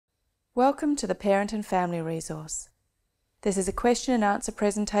Welcome to the Parent and Family Resource. This is a question and answer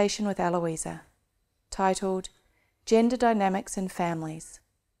presentation with Eloisa, titled Gender Dynamics in Families.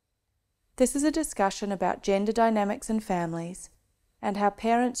 This is a discussion about gender dynamics in families and how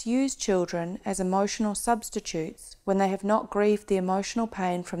parents use children as emotional substitutes when they have not grieved the emotional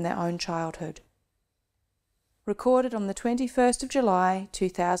pain from their own childhood. Recorded on the 21st of July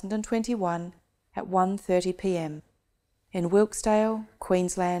 2021 at 1:30 p.m. in Wilkesdale,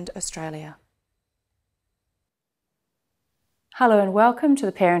 Queensland, Australia. Hello and welcome to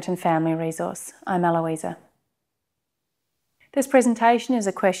the Parent and Family Resource. I'm Eloisa. This presentation is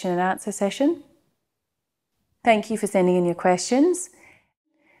a question and answer session. Thank you for sending in your questions.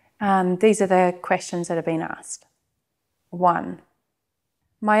 These are the questions that have been asked. 1.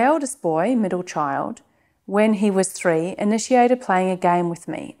 My eldest boy, middle child, when he was 3, initiated playing a game with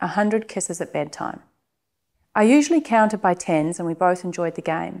me, 100 kisses at bedtime. I usually counted by tens and we both enjoyed the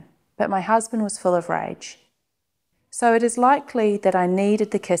game, but my husband was full of rage. So it is likely that I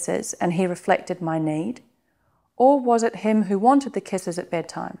needed the kisses and he reflected my need, or was it him who wanted the kisses at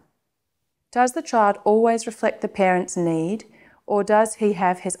bedtime? Does the child always reflect the parent's need, or does he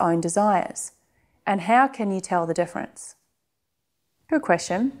have his own desires? And how can you tell the difference? Good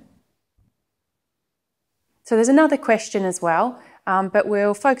question. So there's another question as well, but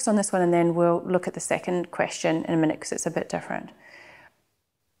we'll focus on this one and then we'll look at the second question in a minute because it's a bit different.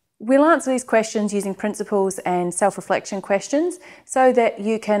 We'll answer these questions using principles and self-reflection questions so that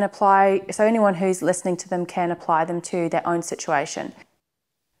you can apply, so anyone who's listening to them can apply them to their own situation.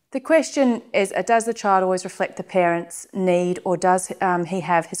 The question is, does the child always reflect the parent's need, or does he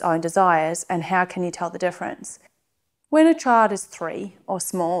have his own desires, and how can you tell the difference? When a child is 3 or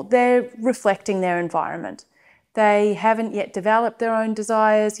small, they're reflecting their environment. They haven't yet developed their own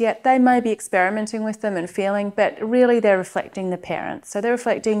desires yet. They may be experimenting with them and feeling, but really they're reflecting the parents. So they're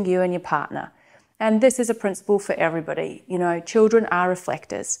reflecting you and your partner. And this is a principle for everybody. You know, children are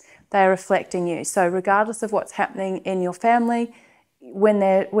reflectors. They are reflecting you. So regardless of what's happening in your family,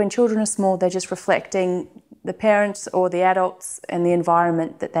 when children are small, they're just reflecting the parents or the adults and the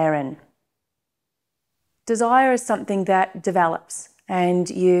environment that they're in. Desire is something that develops. And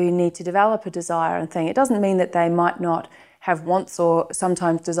you need to develop a desire and thing. It doesn't mean that they might not have wants or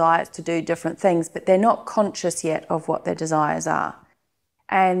sometimes desires to do different things, but they're not conscious yet of what their desires are.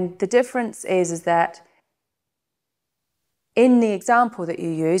 And the difference is that in the example that you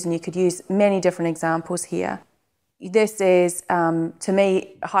use, and you could use many different examples here, this is, to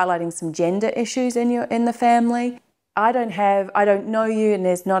me, highlighting some gender issues in the family. I don't know you, and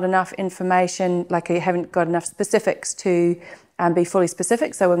there's not enough information, like you haven't got enough specifics to be fully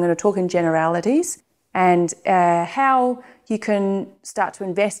specific, so we're going to talk in generalities and how you can start to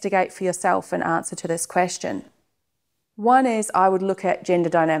investigate for yourself an answer to this question. One is, I would look at gender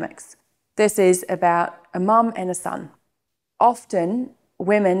dynamics. This is about a mum and a son. Often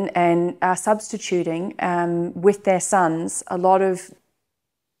women are substituting with their sons a lot of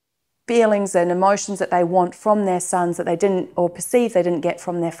feelings and emotions that they want from their sons that they didn't, or perceive they didn't get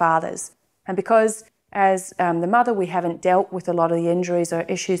from their fathers. And because as the mother, we haven't dealt with a lot of the injuries or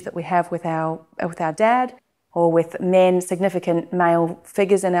issues that we have with our dad or with men, significant male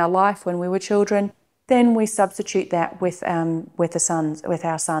figures in our life when we were children, then we substitute that with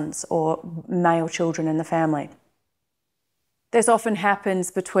our sons or male children in the family. This often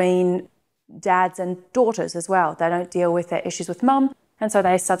happens between dads and daughters as well. They don't deal with their issues with mum, and so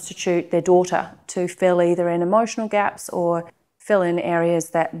they substitute their daughter to fill either in emotional gaps or fill in areas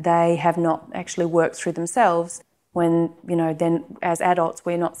that they have not actually worked through themselves when, then as adults,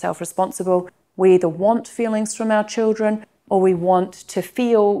 we're not self-responsible. We either want feelings from our children or we want to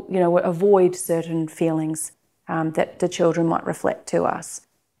feel, avoid certain feelings that the children might reflect to us.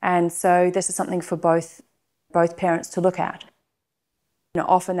 And so this is something for both parents to look at.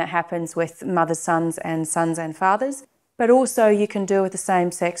 Often that happens with mothers, sons and fathers. But also you can do with the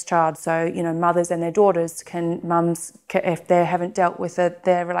same-sex child. So, mothers and their daughters mums, if they haven't dealt with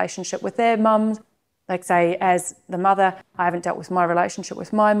their relationship with their mums, like say as the mother, I haven't dealt with my relationship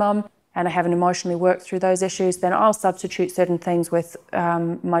with my mum and I haven't emotionally worked through those issues, then I'll substitute certain things with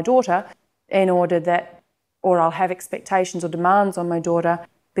my daughter in order that, or I'll have expectations or demands on my daughter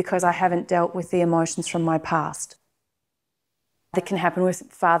because I haven't dealt with the emotions from my past. That can happen with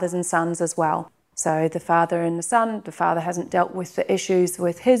fathers and sons as well. So the father and the son, the father hasn't dealt with the issues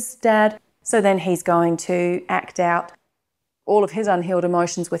with his dad, so then he's going to act out all of his unhealed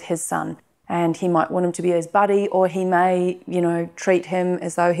emotions with his son. And he might want him to be his buddy, or he may, treat him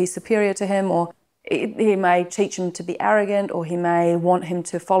as though he's superior to him, or he may teach him to be arrogant, or he may want him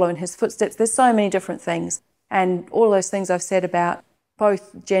to follow in his footsteps. There's so many different things. And all those things I've said about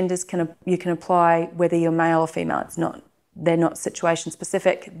both genders you can apply whether you're male or female. They're not situation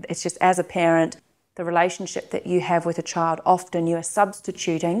specific. It's just as a parent, the relationship that you have with a child, often you are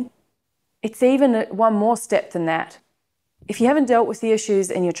substituting. It's even one more step than that. If you haven't dealt with the issues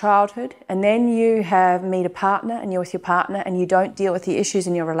in your childhood and then you meet a partner and you're with your partner and you don't deal with the issues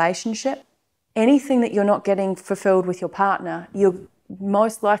in your relationship, anything that you're not getting fulfilled with your partner, you're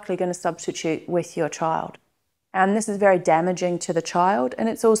most likely going to substitute with your child. And this is very damaging to the child, and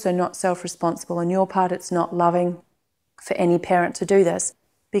it's also not self-responsible on your part. It's not loving for any parent to do this,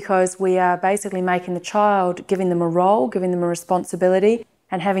 because we are basically making the child, giving them a role, giving them a responsibility,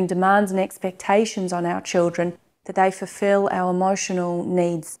 and having demands and expectations on our children that they fulfill our emotional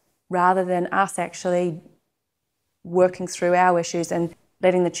needs, rather than us actually working through our issues and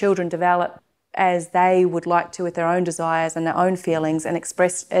letting the children develop as they would like to with their own desires and their own feelings and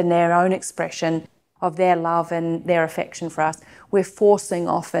express in their own expression of their love and their affection for us. We're forcing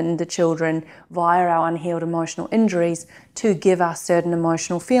often the children via our unhealed emotional injuries to give us certain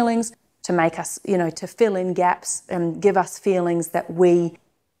emotional feelings, to make us, to fill in gaps and give us feelings that we're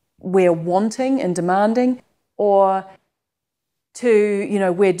wanting and demanding, or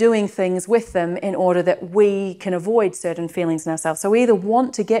to, we're doing things with them in order that we can avoid certain feelings in ourselves. So we either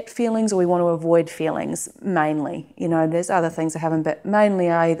want to get feelings or we want to avoid feelings, mainly. There's other things that happen, but mainly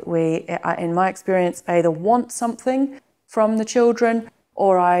in my experience, I either want something from the children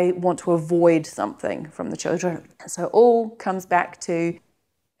or I want to avoid something from the children. So all comes back to,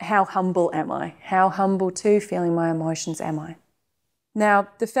 how humble am I? How humble to feeling my emotions am I? Now,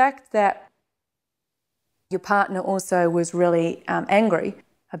 the fact that your partner also was really angry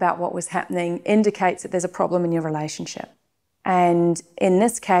about what was happening indicates that there's a problem in your relationship. And in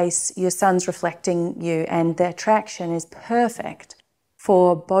this case, your son's reflecting you, and the attraction is perfect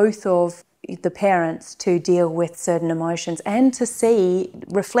for both of the parents to deal with certain emotions and to see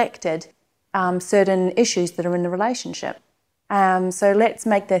reflected certain issues that are in the relationship. So let's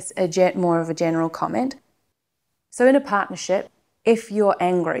make this more of a general comment. So in a partnership, if you're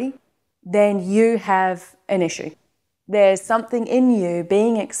angry, then you have an issue. There's something in you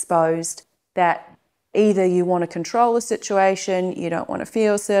being exposed that either you want to control the situation, you don't want to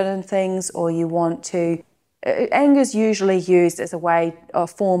feel certain things, or you want to... Anger is usually used as a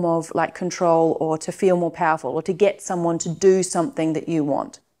form of like control, or to feel more powerful, or to get someone to do something that you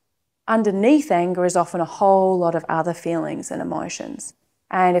want. Underneath anger is often a whole lot of other feelings and emotions.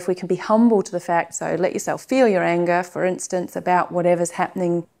 And if we can be humble to the fact, so let yourself feel your anger, for instance, about whatever's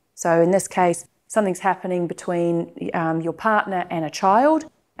happening. So in this case, something's happening between your partner and a child,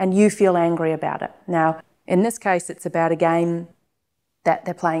 and you feel angry about it. Now, in this case, it's about a game that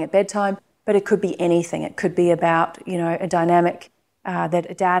they're playing at bedtime, but it could be anything. It could be about, a dynamic that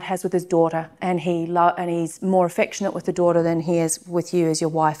a dad has with his daughter, and he's more affectionate with the daughter than he is with you as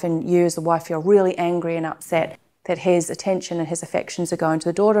your wife, and you as the wife feel really angry and upset that his attention and his affections are going to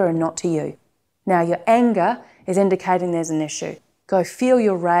the daughter and not to you. Now, your anger is indicating there's an issue. Go feel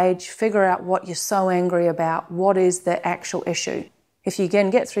your rage, figure out what you're so angry about, what is the actual issue. If you can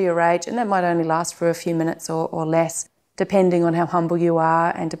get through your rage, and that might only last for a few minutes or less, depending on how humble you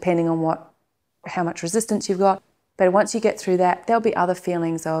are and depending on how much resistance you've got. But once you get through that, there'll be other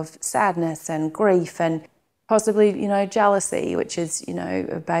feelings of sadness and grief and possibly, jealousy, which is,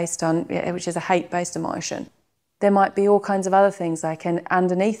 which is a hate-based emotion. There might be all kinds of other things and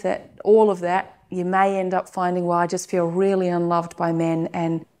underneath it, all of that, you may end up finding, well, I just feel really unloved by men,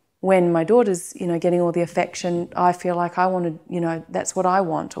 and when my daughter's, getting all the affection, I feel like I want to, that's what I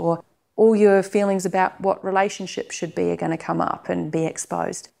want, or all your feelings about what relationships should be are going to come up and be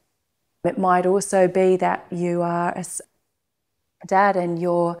exposed. It might also be that you are a dad and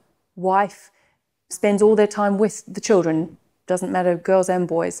your wife spends all their time with the children, doesn't matter, girls and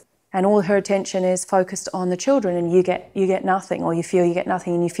boys, and all her attention is focused on the children, and you get nothing, or you feel you get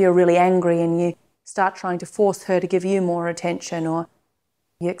nothing, and you feel really angry, and you start trying to force her to give you more attention, or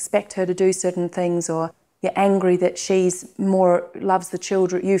you expect her to do certain things, or you're angry that she's loves the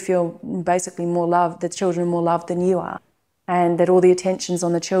children. You feel basically the children are more loved than you are, and that all the attention's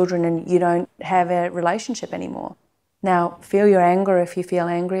on the children, and you don't have a relationship anymore. Now, feel your anger if you feel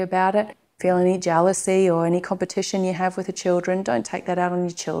angry about it. Feel any jealousy or any competition you have with the children. Don't take that out on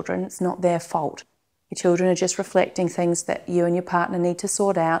your children. It's not their fault. Your children are just reflecting things that you and your partner need to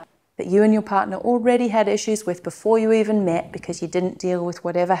sort out, that you and your partner already had issues with before you even met, because you didn't deal with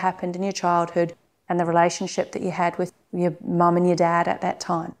whatever happened in your childhood and the relationship that you had with your mum and your dad at that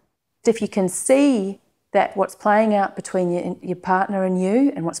time. If you can see that what's playing out between your partner and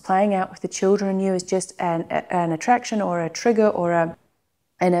you, and what's playing out with the children and you, is just an attraction or a trigger or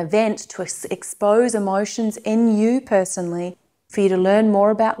an event to expose emotions in you personally for you to learn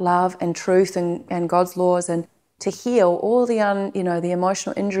more about love and truth and God's laws, and to heal all the the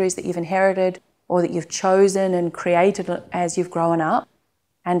emotional injuries that you've inherited or that you've chosen and created as you've grown up,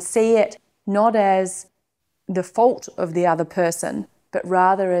 and see it not as the fault of the other person, but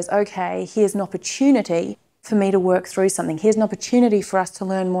rather as, okay, here's an opportunity for me to work through something. Here's an opportunity for us to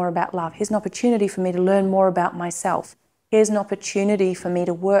learn more about love. Here's an opportunity for me to learn more about myself. Here's an opportunity for me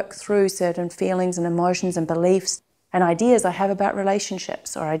to work through certain feelings and emotions and beliefs and ideas I have about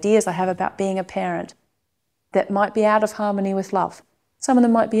relationships or ideas I have about being a parent that might be out of harmony with love. Some of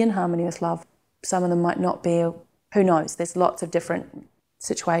them might be in harmony with love. Some of them might not be. Who knows? There's lots of different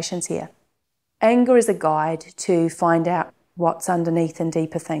situations here. Anger is a guide to find out what's underneath and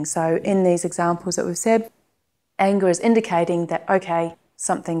deeper things. So in these examples that we've said, anger is indicating that, okay,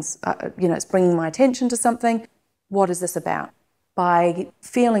 something's, it's bringing my attention to something. What is this about? By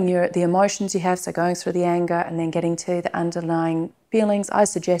feeling the emotions you have, so going through the anger and then getting to the underlying feelings, I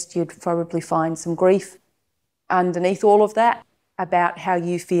suggest you'd probably find some grief underneath all of that about how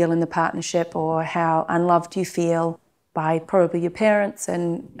you feel in the partnership or how unloved you feel by probably your parents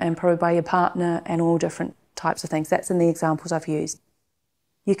and probably by your partner and all different types of things. That's in the examples I've used.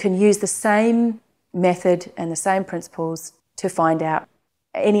 You can use the same method and the same principles to find out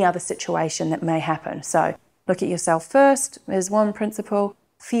any other situation that may happen. So look at yourself first is one principle.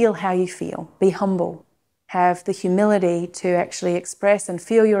 Feel how you feel. Be humble. Have the humility to actually express and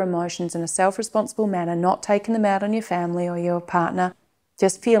feel your emotions in a self-responsible manner, not taking them out on your family or your partner,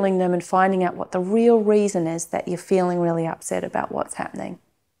 just feeling them and finding out what the real reason is that you're feeling really upset about what's happening.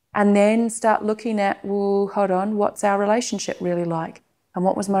 And then start looking at, well, hold on, what's our relationship really like? And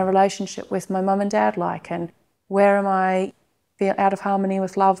what was my relationship with my mum and dad like? And where am I out of harmony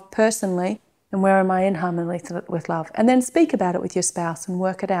with love personally? And where am I in harmony with love? And then speak about it with your spouse and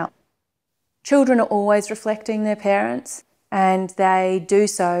work it out. Children are always reflecting their parents, and they do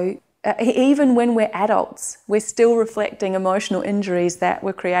so even when we're adults. We're still reflecting emotional injuries that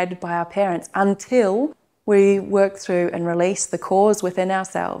were created by our parents until we work through and release the cause within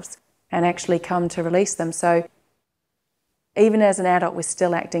ourselves and actually come to release them. So even as an adult, we're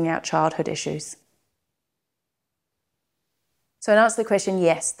still acting out childhood issues. So in answer to the question,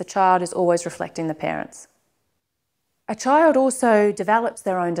 yes, the child is always reflecting the parents. A child also develops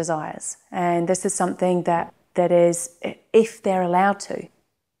their own desires, and this is something that is if they're allowed to.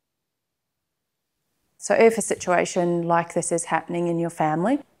 So if a situation like this is happening in your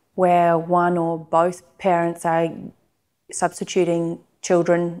family, where one or both parents are substituting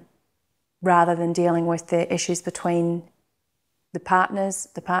children rather than dealing with the issues between the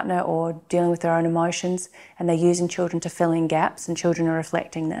partner or dealing with their own emotions, and they're using children to fill in gaps and children are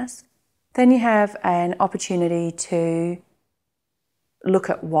reflecting this, then you have an opportunity to look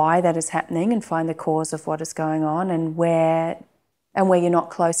at why that is happening and find the cause of what is going on and where you're not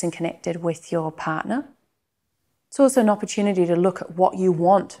close and connected with your partner. It's also an opportunity to look at what you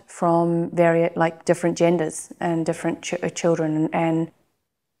want from different genders and different children. And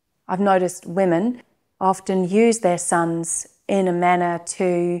I've noticed women often use their sons in a manner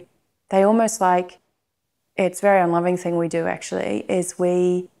they almost it's a very unloving thing we do actually, is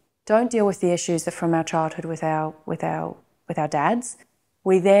we don't deal with the issues that from our childhood with our dads.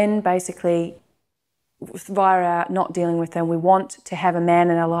 We then basically, via our not dealing with them, we want to have a man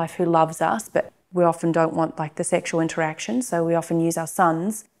in our life who loves us, but we often don't want the sexual interaction. So we often use our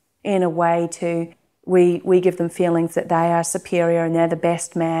sons in a way we give them feelings that they are superior and they're the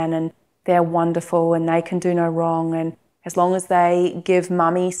best man and they're wonderful and they can do no wrong. And as long as they give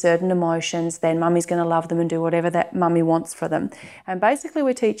mummy certain emotions, then mummy's going to love them and do whatever that mummy wants for them. And basically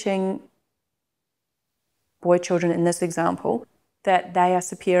we're teaching boy children in this example that they are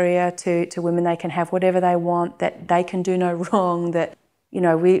superior to women. They can have whatever they want, that they can do no wrong, that,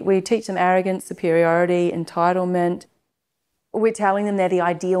 we teach them arrogance, superiority, entitlement. We're telling them they're the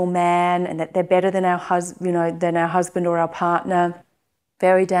ideal man and that they're better than our husband or our partner.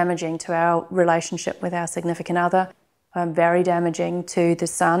 Very damaging to our relationship with our significant other. Very damaging to the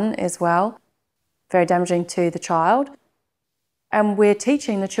son as well. Very damaging to the child. And we're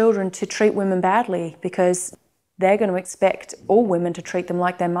teaching the children to treat women badly because they're going to expect all women to treat them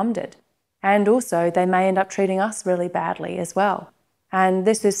like their mum did. And also they may end up treating us really badly as well. And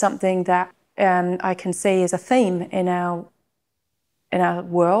this is something that I can see as a theme in our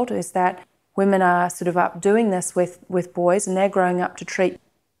world, is that women are sort of up doing this with boys, and they're growing up to treat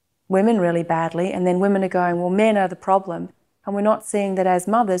women really badly, and then women are going, well, men are the problem. And we're not seeing that as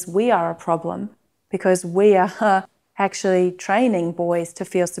mothers we are a problem, because we are actually training boys to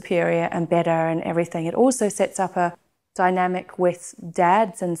feel superior and better and everything. It also sets up a dynamic with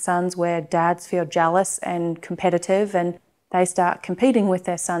dads and sons where dads feel jealous and competitive, and they start competing with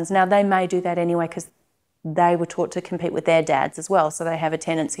their sons. Now, they may do that anyway because they were taught to compete with their dads as well, so they have a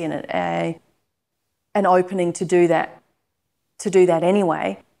tendency and an opening to do that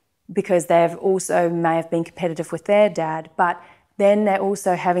anyway, because they've also may have been competitive with their dad, but then they're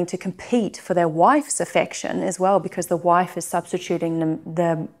also having to compete for their wife's affection as well, because the wife is substituting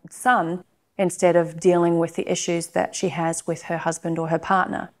the son instead of dealing with the issues that she has with her husband or her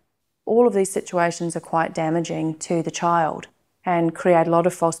partner. All of these situations are quite damaging to the child and create a lot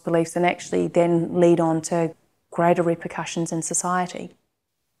of false beliefs and actually then lead on to greater repercussions in society.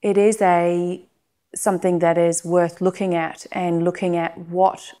 It is something that is worth looking at, and looking at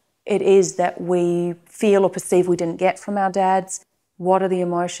what it is that we feel or perceive we didn't get from our dads. What are the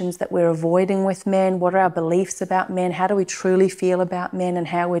emotions that we're avoiding with men? What are our beliefs about men? How do we truly feel about men and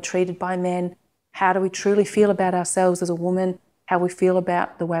how we're treated by men? How do we truly feel about ourselves as a woman? How we feel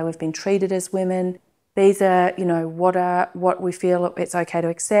about the way we've been treated as women? These are, what we feel it's okay to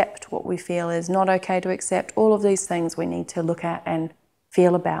accept, what we feel is not okay to accept. All of these things we need to look at and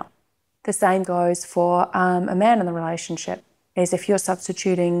feel about. The same goes for a man in the relationship, is if you're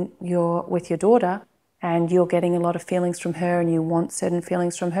substituting with your daughter and you're getting a lot of feelings from her and you want certain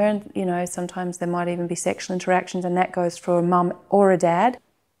feelings from her, and sometimes there might even be sexual interactions, and that goes for a mum or a dad.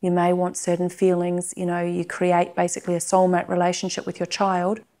 You may want certain feelings, you create basically a soulmate relationship with your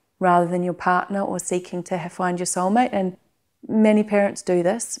child rather than your partner, or seeking to find your soulmate. And many parents do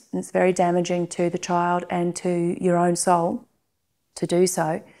this. It's very damaging to the child and to your own soul to do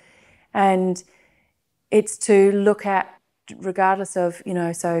so. And it's to look at, regardless of,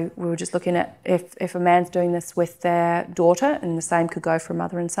 so we were just looking at if a man's doing this with their daughter, and the same could go for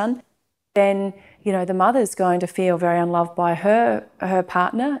mother and son, then, the mother's going to feel very unloved by her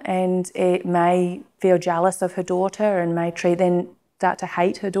partner, and it may feel jealous of her daughter and may then start to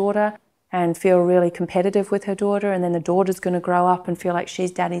hate her daughter and feel really competitive with her daughter, and then the daughter's going to grow up and feel like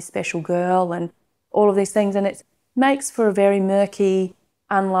she's daddy's special girl and all of these things. And it makes for a very murky,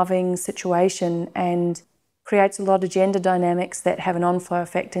 unloving situation and creates a lot of gender dynamics that have an on-flow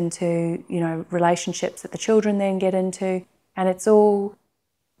effect into, relationships that the children then get into. And it's all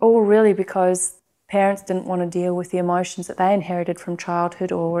really because parents didn't want to deal with the emotions that they inherited from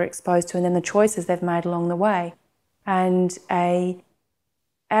childhood or were exposed to, and then the choices they've made along the way. And a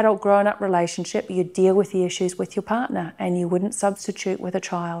adult grown-up relationship, you deal with the issues with your partner and you wouldn't substitute with a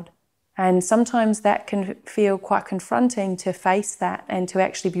child. And sometimes that can feel quite confronting to face that and to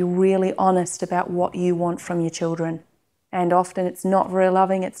actually be really honest about what you want from your children. And often it's not very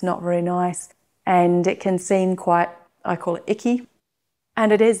loving, it's not very nice, and it can seem quite, I call it icky.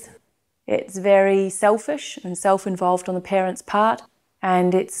 And it is. It's very selfish and self-involved on the parent's part,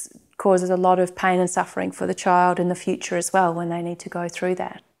 and it causes a lot of pain and suffering for the child in the future as well when they need to go through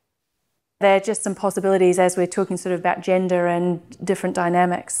that. There are just some possibilities as we're talking sort of about gender and different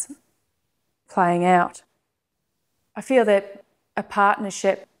dynamics playing out. I feel that a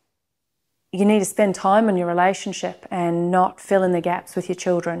partnership, you need to spend time on your relationship and not fill in the gaps with your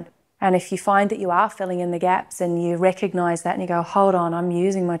children. And if you find that you are filling in the gaps and you recognise that and you go, hold on, I'm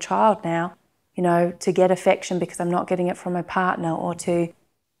using my child now, to get affection because I'm not getting it from my partner, or to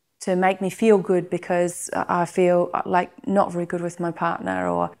make me feel good because I feel like not very good with my partner,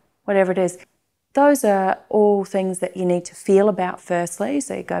 or whatever it is. Those are all things that you need to feel about firstly.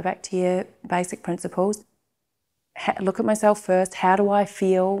 So you go back to your basic principles. Look at myself first. How do I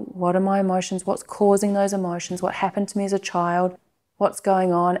feel? What are my emotions? What's causing those emotions? What happened to me as a child? What's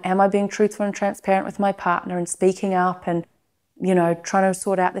going on? Am I being truthful and transparent with my partner and speaking up and, trying to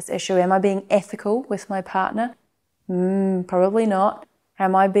sort out this issue? Am I being ethical with my partner? Probably not.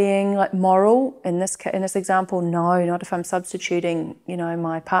 Am I being moral in this example? No, not if I'm substituting,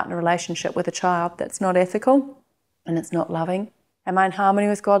 my partner relationship with a child. That's not ethical and it's not loving. Am I in harmony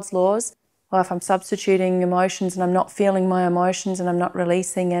with God's laws? Well, if I'm substituting emotions and I'm not feeling my emotions and I'm not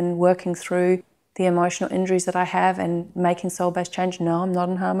releasing and working through the emotional injuries that I have and making soul-based change, no, I'm not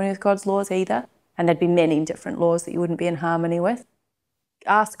in harmony with God's laws either. And there'd be many different laws that you wouldn't be in harmony with.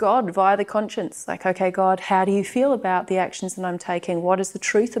 Ask God via the conscience, okay, God, how do you feel about the actions that I'm taking? What is the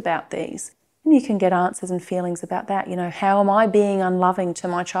truth about these? And you can get answers and feelings about that. How am I being unloving to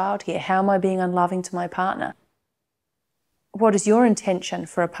my child here? How am I being unloving to my partner? What is your intention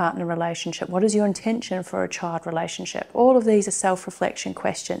for a partner relationship? What is your intention for a child relationship? All of these are self-reflection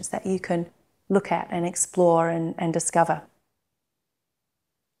questions that you can look at and explore and discover.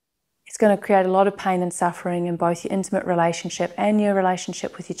 It's going to create a lot of pain and suffering in both your intimate relationship and your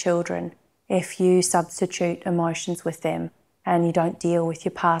relationship with your children if you substitute emotions with them and you don't deal with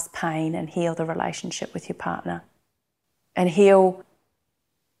your past pain and heal the relationship with your partner and heal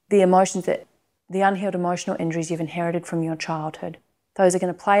the emotions that the unhealed emotional injuries you've inherited from your childhood. Those are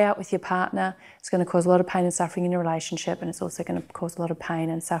going to play out with your partner. It's going to cause a lot of pain and suffering in your relationship, and it's also going to cause a lot of pain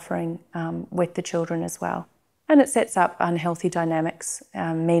and suffering with the children as well. And it sets up unhealthy dynamics,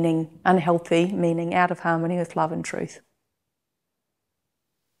 meaning out of harmony with love and truth.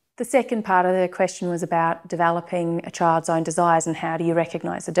 The second part of the question was about developing a child's own desires and how do you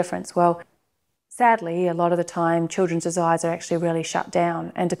recognise the difference. Well, sadly, a lot of the time, children's desires are actually really shut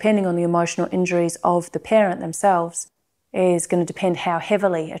down, and depending on the emotional injuries of the parent themselves, is going to depend how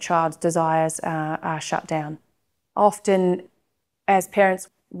heavily a child's desires are shut down. Often, as parents,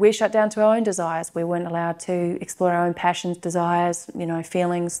 we're shut down to our own desires. We weren't allowed to explore our own passions, desires,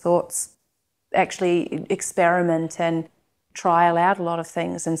 feelings, thoughts, actually experiment and trial out a lot of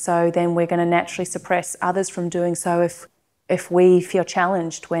things. And so then we're going to naturally suppress others from doing so if we feel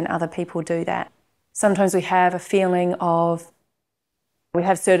challenged when other people do that. Sometimes we have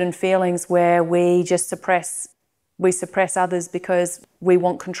certain feelings where we just suppress others because we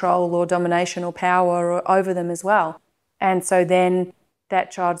want control or domination or power over them as well. And so then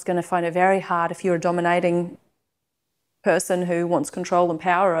that child's going to find it very hard, if you're a dominating person who wants control and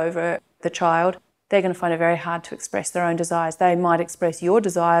power over the child, they're going to find it very hard to express their own desires. They might express your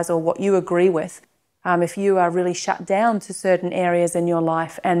desires or what you agree with. If you are really shut down to certain areas in your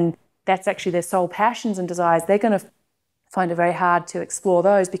life and that's actually their sole passions and desires, they're going to find it very hard to explore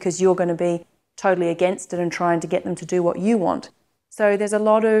those because you're going to be totally against it and trying to get them to do what you want. So there's a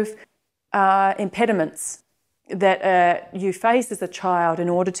lot of impediments that you face as a child in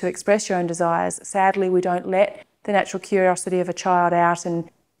order to express your own desires. Sadly, we don't let the natural curiosity of a child out, and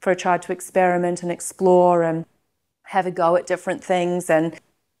for a child to experiment and explore and have a go at different things and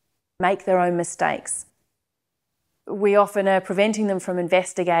make their own mistakes. We often are preventing them from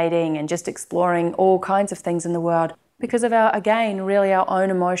investigating and just exploring all kinds of things in the world because of our own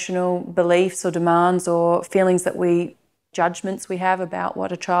emotional beliefs or demands or feelings judgments we have about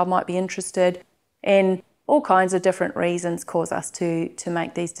what a child might be interested in. All kinds of different reasons cause us to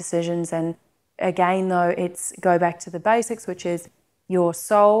make these decisions. And again, though, it's go back to the basics, which is your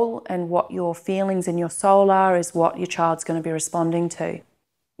soul, and what your feelings in your soul are is what your child's going to be responding to.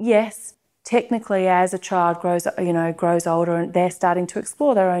 Yes, technically, as a child grows older and they're starting to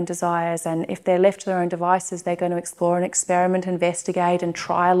explore their own desires, and if they're left to their own devices, they're going to explore and experiment, investigate and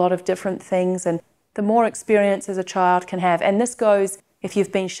try a lot of different things. And the more experience as a child can have, and this goes if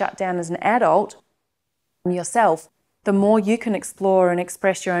you've been shut down as an adult yourself, the more you can explore and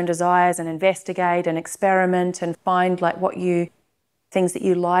express your own desires and investigate and experiment and find things that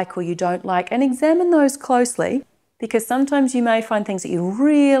you like or you don't like, and examine those closely, because sometimes you may find things that you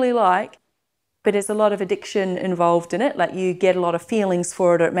really like, but there's a lot of addiction involved in it. Like you get a lot of feelings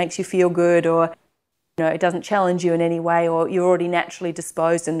for it, or it makes you feel good, or it doesn't challenge you in any way, or you're already naturally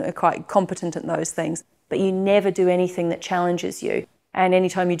disposed and are quite competent at those things, but you never do anything that challenges you. And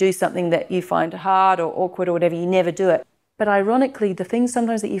anytime you do something that you find hard or awkward or whatever, you never do it. But ironically, the things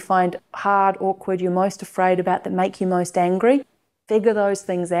sometimes that you find hard, awkward, you're most afraid about, that make you most angry, figure those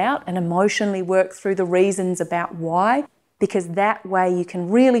things out and emotionally work through the reasons about why, because that way you can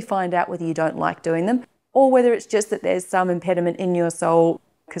really find out whether you don't like doing them or whether it's just that there's some impediment in your soul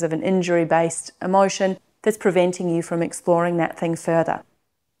because of an injury-based emotion that's preventing you from exploring that thing further.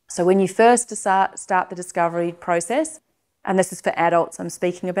 So when you first start the discovery process, and this is for adults I'm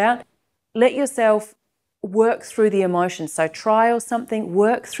speaking about, let yourself work through the emotions. So trial something,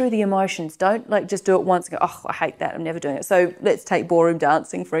 work through the emotions. Don't just do it once and go, oh, I hate that, I'm never doing it. So let's take ballroom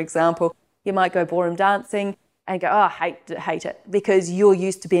dancing, for example. You might go ballroom dancing and go, oh, I hate it, because you're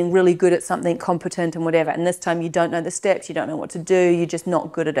used to being really good at something, competent and whatever. And this time you don't know the steps, you don't know what to do, you're just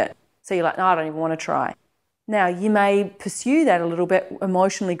not good at it. So you're like, no, I don't even want to try. Now, you may pursue that a little bit,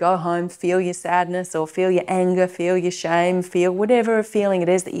 emotionally go home, feel your sadness or feel your anger, feel your shame, feel whatever feeling it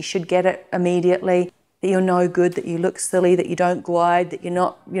is that you should get it immediately, that you're no good, that you look silly, that you don't glide, that you're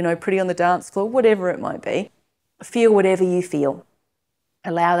not, pretty on the dance floor, whatever it might be. Feel whatever you feel.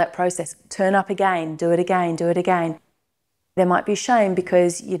 Allow that process. Turn up again, do it again, do it again. There might be shame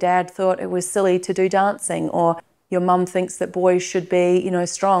because your dad thought it was silly to do dancing, or your mum thinks that boys should be,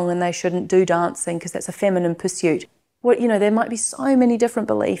 strong and they shouldn't do dancing because that's a feminine pursuit. There might be so many different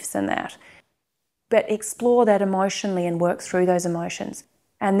beliefs in that. But explore that emotionally and work through those emotions.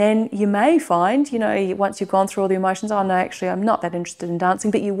 And then you may find, once you've gone through all the emotions, oh no, actually I'm not that interested in dancing,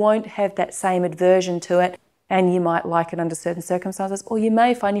 but you won't have that same aversion to it, and you might like it under certain circumstances, or you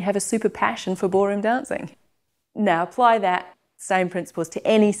may find you have a super passion for ballroom dancing. Now apply that same principles to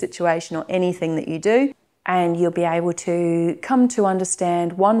any situation or anything that you do, and you'll be able to come to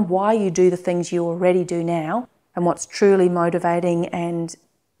understand, one, why you do the things you already do now and what's truly motivating and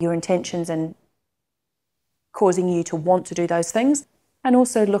your intentions and causing you to want to do those things, and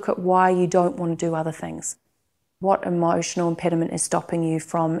also look at why you don't want to do other things. What emotional impediment is stopping you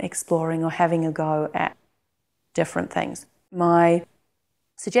from exploring or having a go at different things? My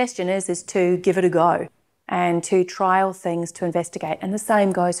suggestion is to give it a go and to trial things to investigate. And the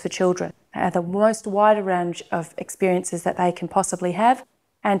same goes for children. They have the most wide range of experiences that they can possibly have,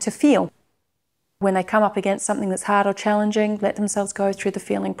 and to feel. When they come up against something that's hard or challenging, let themselves go through the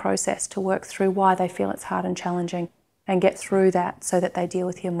feeling process to work through why they feel it's hard and challenging and get through that so that they deal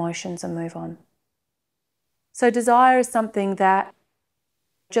with the emotions and move on. So desire is something that,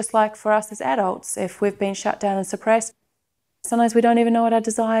 just like for us as adults, if we've been shut down and suppressed, sometimes we don't even know what our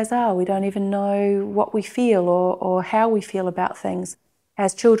desires are. We don't even know what we feel or how we feel about things.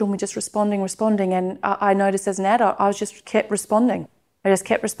 As children, we're just responding. And I noticed as an adult, I just kept responding. I just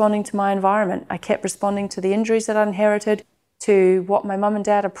kept responding to my environment. I kept responding to the injuries that I inherited, to what my mum and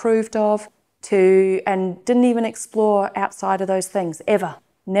dad approved of, and didn't even explore outside of those things, ever,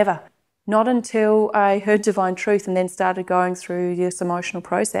 never. Not until I heard divine truth and then started going through this emotional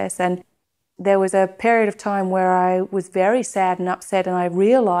process. And there was a period of time where I was very sad and upset, and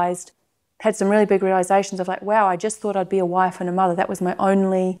I had some really big realizations of like, wow, I just thought I'd be a wife and a mother. That was my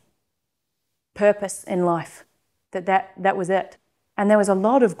only purpose in life, that was it. And there was a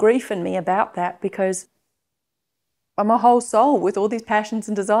lot of grief in me about that, because I'm a whole soul with all these passions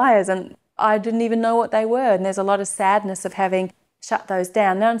and desires, and I didn't even know what they were. And there's a lot of sadness of having shut those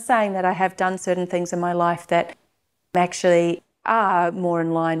down. Now, I'm saying that I have done certain things in my life that actually are more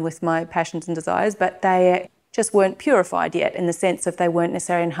in line with my passions and desires, but they just weren't purified yet, in the sense of they weren't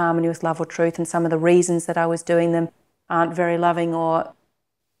necessarily in harmony with love or truth, and some of the reasons that I was doing them aren't very loving.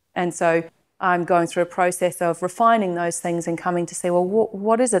 And so I'm going through a process of refining those things and coming to see, well,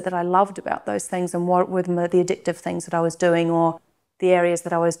 what is it that I loved about those things, and what were the addictive things that I was doing, or the areas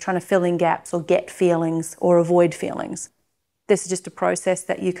that I was trying to fill in gaps or get feelings or avoid feelings. This is just a process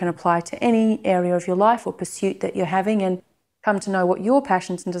that you can apply to any area of your life or pursuit that you're having, and come to know what your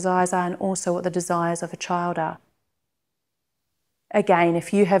passions and desires are, and also what the desires of a child are. Again,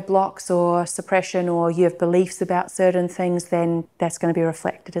 if you have blocks or suppression, or you have beliefs about certain things, then that's going to be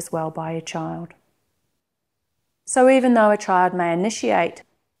reflected as well by your child. So even though a child may initiate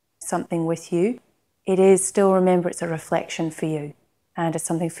something with you, it is still, remember, it's a reflection for you, and it's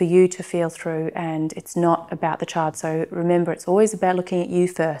something for you to feel through, and it's not about the child. So remember, it's always about looking at you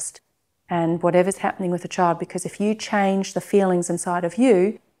first and whatever's happening with the child, because if you change the feelings inside of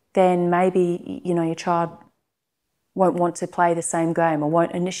you, then maybe, your child won't want to play the same game or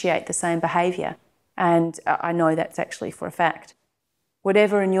won't initiate the same behaviour. And I know that's actually for a fact.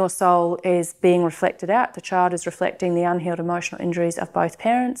 Whatever in your soul is being reflected out, the child is reflecting the unhealed emotional injuries of both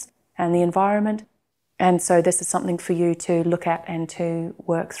parents and the environment. And so this is something for you to look at and to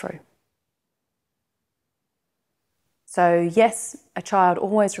work through. So yes, a child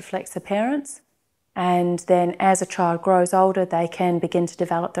always reflects the parents, and then as a child grows older, they can begin to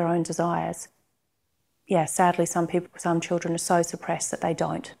develop their own desires. Yeah, sadly, some children are so suppressed that they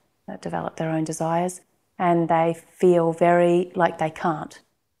don't develop their own desires, and they feel very like they can't.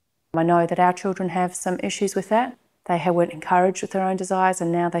 I know that our children have some issues with that. They weren't encouraged with their own desires,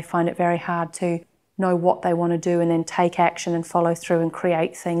 and now they find it very hard to know what they want to do and then take action and follow through and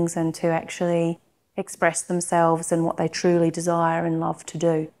create things, and to actually express themselves and what they truly desire and love to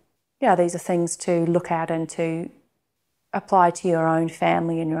do. Yeah, these are things to look at and to apply to your own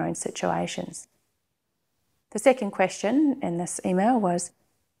family and your own situations. The second question in this email was,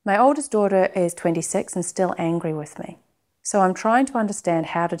 my oldest daughter is 26 and still angry with me. So I'm trying to understand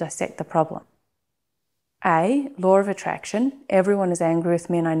how to dissect the problem. A, law of attraction. Everyone is angry with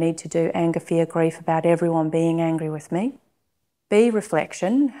me, and I need to do anger, fear, grief about everyone being angry with me. B,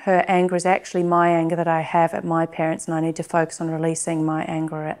 reflection. Her anger is actually my anger that I have at my parents, and I need to focus on releasing my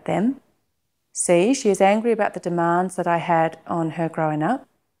anger at them. C, she is angry about the demands that I had on her growing up.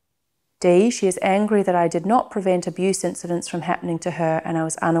 D, she is angry that I did not prevent abuse incidents from happening to her and I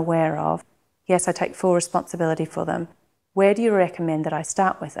was unaware of. Yes, I take full responsibility for them. Where do you recommend that I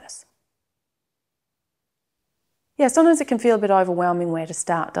start with this? Yeah, sometimes it can feel a bit overwhelming where to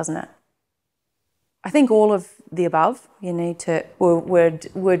start, doesn't it? I think all of the above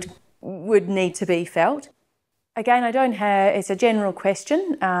would need to be felt. Again, it's a general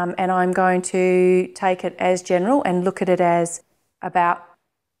question, and I'm going to take it as general and look at it as about,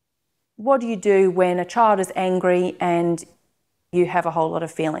 what do you do when a child is angry and you have a whole lot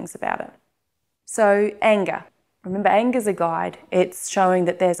of feelings about it? So anger. Remember, anger is a guide. It's showing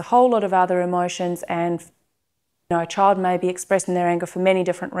that there's a whole lot of other emotions, and a child may be expressing their anger for many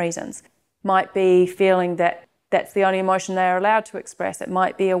different reasons. Might be feeling that that's the only emotion they are allowed to express. It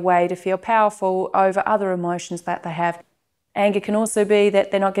might be a way to feel powerful over other emotions that they have. Anger can also be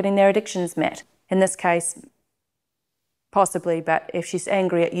that they're not getting their addictions met. In this case, possibly, but if she's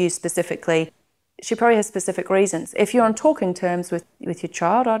angry at you specifically, she probably has specific reasons. If you're on talking terms with your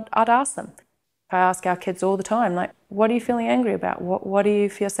child, I'd ask them. I ask our kids all the time, like, what are you feeling angry about? What do you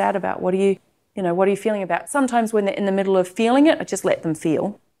feel sad about? What are you feeling about? Sometimes when they're in the middle of feeling it, I just let them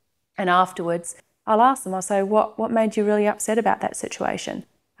feel. And afterwards, I'll ask them, I'll say, what made you really upset about that situation?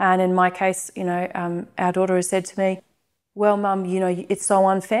 And in my case, our daughter has said to me, well, Mum, it's so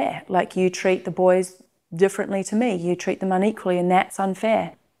unfair. Like, you treat the boys differently to me. You treat them unequally, and that's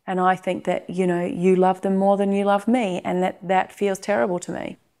unfair. And I think that, you love them more than you love me, and that feels terrible to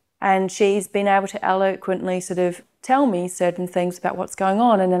me. And she's been able to eloquently sort of tell me certain things about what's going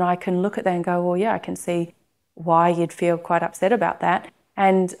on, and then I can look at that and go, well, yeah, I can see why you'd feel quite upset about that.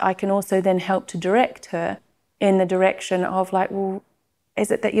 And I can also then help to direct her in the direction of like, well, is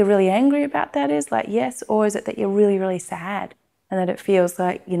it that you're really angry about that? Is like, yes, or is it that you're really, really sad? And that it feels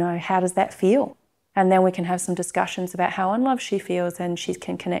like, how does that feel? And then we can have some discussions about how unloved she feels, and she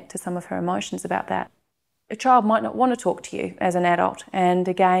can connect to some of her emotions about that. A child might not want to talk to you as an adult. And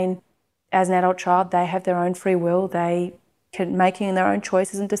again, as an adult child, they have their own free will. They can making their own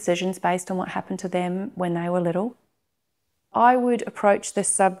choices and decisions based on what happened to them when they were little. I would approach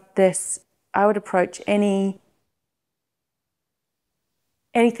anything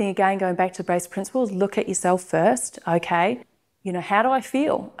again, going back to basic principles, look at yourself first. Okay, how do I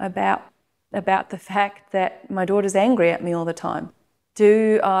feel about the fact that my daughter's angry at me all the time?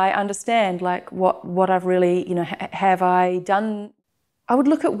 Do I understand like what I've really, have I done? I would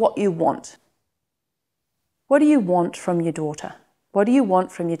look at what you want. What do you want from your daughter? What do you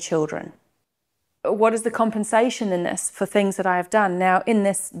want from your children? What is the compensation in this for things that I have done? Now, in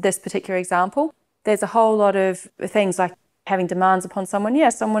this particular example, there's a whole lot of things like having demands upon someone. Yeah,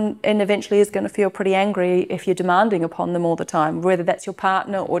 someone and eventually is going to feel pretty angry if you're demanding upon them all the time, whether that's your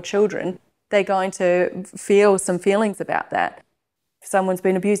partner or children. They're going to feel some feelings about that. If someone's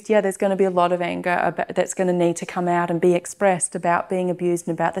been abused, yeah, there's going to be a lot of anger that's going to need to come out and be expressed about being abused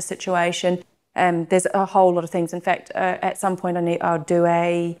and about the situation. There's a whole lot of things. In fact, at some point I'll do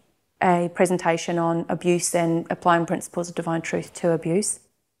a presentation on abuse and applying principles of divine truth to abuse,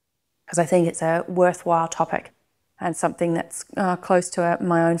 because I think it's a worthwhile topic and something that's close to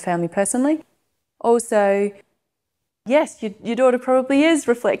my own family personally. Also, yes, your daughter probably is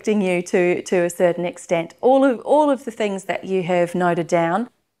reflecting you to a certain extent. All of the things that you have noted down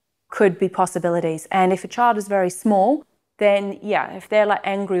could be possibilities. And if a child is very small, then yeah, if they're like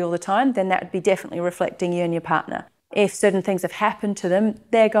angry all the time, then that would be definitely reflecting you and your partner. If certain things have happened to them,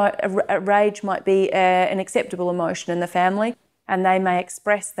 rage might be an acceptable emotion in the family, and they may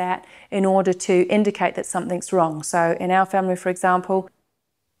express that in order to indicate that something's wrong. So in our family, for example,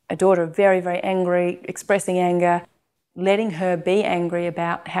 a daughter very, very angry, expressing anger, letting her be angry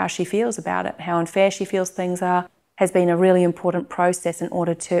about how she feels about it, how unfair she feels things are, has been a really important process in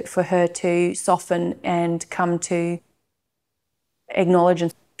order for her to soften and come to acknowledge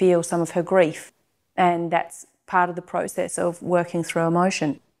and feel some of her grief. And that's part of the process of working through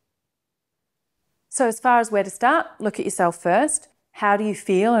emotion. So as far as where to start, look at yourself first. How do you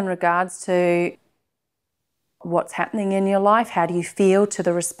feel in regards to what's happening in your life? How do you feel to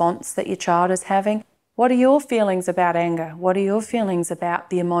the response that your child is having? What are your feelings about anger? What are your feelings about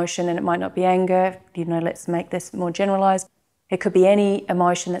the emotion? And it might not be anger, let's make this more generalized. It could be any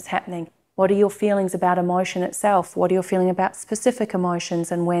emotion that's happening. What are your feelings about emotion itself? What are you feeling about specific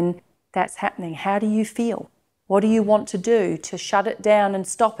emotions and when that's happening? How do you feel? What do you want to do to shut it down and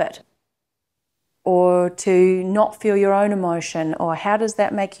stop it? Or to not feel your own emotion? Or how does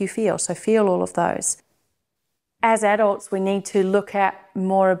that make you feel? So feel all of those. As adults, we need to look at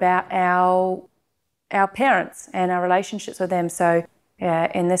more about our parents and our relationships with them. So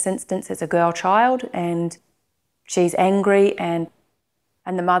in this instance, it's a girl child and she's angry and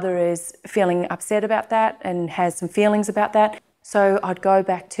the mother is feeling upset about that and has some feelings about that. So I'd go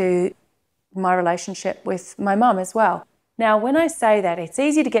back to my relationship with my mum as well. Now, when I say that, it's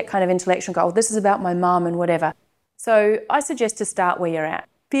easy to get kind of intellectual and go, oh, this is about my mum and whatever. So I suggest to start where you're at.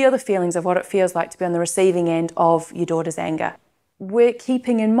 Feel the feelings of what it feels like to be on the receiving end of your daughter's anger. We're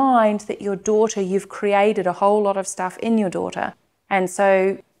keeping in mind that your daughter, you've created a whole lot of stuff in your daughter. And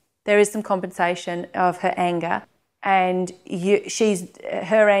so there is some compensation of her anger, and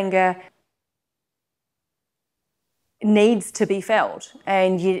her anger needs to be felt.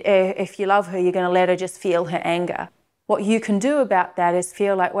 And if you love her, you're going to let her just feel her anger. What you can do about that is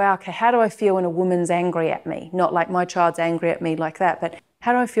feel like, wow, okay, how do I feel when a woman's angry at me? Not like my child's angry at me like that, but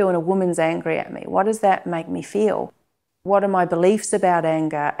How do I feel when a woman's angry at me? What does that make me feel? What are my beliefs about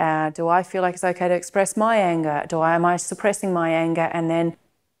anger? Do I feel like it's okay to express my anger? Am I suppressing my anger? And then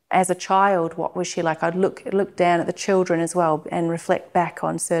as a child, what was she like? I'd look down at the children as well and reflect back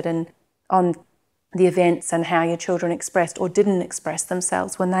on the events and how your children expressed or didn't express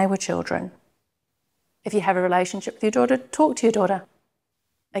themselves when they were children. If you have a relationship with your daughter, talk to your daughter.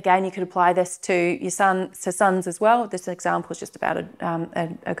 Again, you could apply this to your sons as well. This example is just about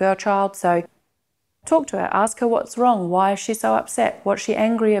a girl child. So talk to her, ask her what's wrong, why is she so upset, what's she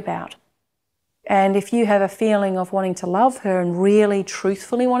angry about? And if you have a feeling of wanting to love her and really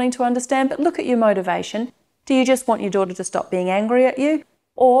truthfully wanting to understand, but look at your motivation. Do you just want your daughter to stop being angry at you?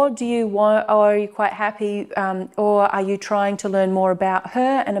 Or are you quite happy, or are you trying to learn more about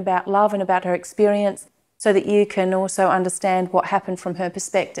her and about love and about her experience so that you can also understand what happened from her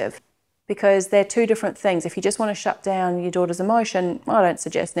perspective? Because they're two different things. If you just want to shut down your daughter's emotion, I don't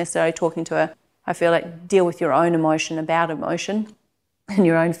suggest necessarily talking to her. I feel like deal with your own emotion about emotion and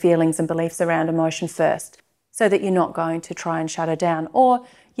your own feelings and beliefs around emotion first, so that you're not going to try and shut her down. Or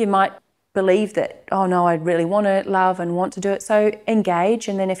you might believe that, oh no, I really want to love and want to do it, so engage.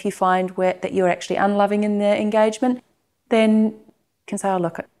 And then if you find that you're actually unloving in the engagement, then you can say, oh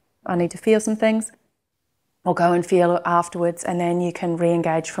look, I need to feel some things, or go and feel it afterwards, and then you can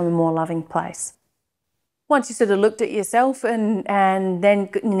re-engage from a more loving place. Once you sort of looked at yourself and then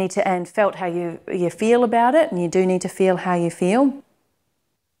you need to, and felt how you feel about it, and you do need to feel how you feel,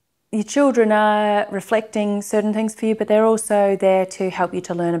 your children are reflecting certain things for you, but they're also there to help you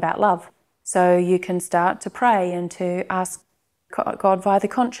to learn about love. So you can start to pray and to ask God via the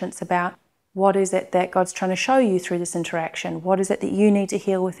conscience about what is it that God's trying to show you through this interaction? What is it that you need to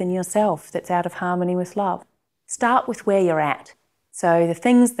heal within yourself that's out of harmony with love? Start with where you're at. So the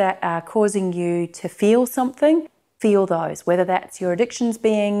things that are causing you to feel something, feel those, whether that's your addictions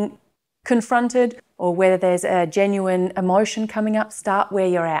being confronted or whether there's a genuine emotion coming up. Start where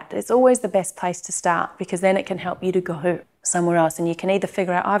you're at. It's always the best place to start, because then it can help you to go somewhere else. And you can either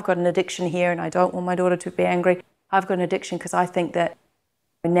figure out, I've got an addiction here and I don't want my daughter to be angry. I've got an addiction because I think that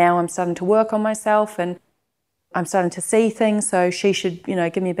now I'm starting to work on myself and I'm starting to see things, so she should,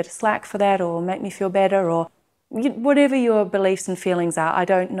 give me a bit of slack for that, or make me feel better, or whatever your beliefs and feelings are. I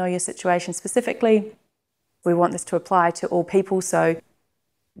don't know your situation specifically. We want this to apply to all people, so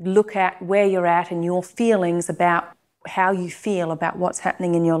look at where you're at and your feelings about how you feel about what's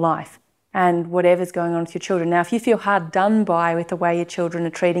happening in your life and whatever's going on with your children. Now, if you feel hard done by with the way your children are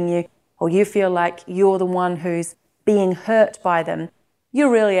treating you, or you feel like you're the one who's being hurt by them,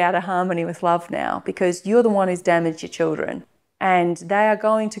 you're really out of harmony with love now, because you're the one who's damaged your children. And they are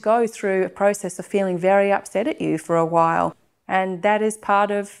going to go through a process of feeling very upset at you for a while. And that is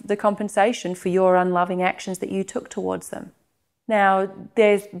part of the compensation for your unloving actions that you took towards them. Now,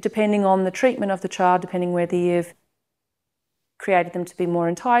 there's, depending on the treatment of the child, depending whether you've created them to be more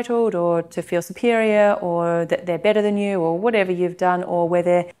entitled or to feel superior, or that they're better than you, or whatever you've done, or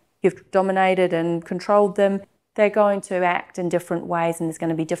whether you've dominated and controlled them, they're going to act in different ways, and there's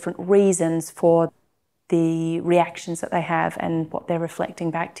going to be different reasons for the reactions that they have and what they're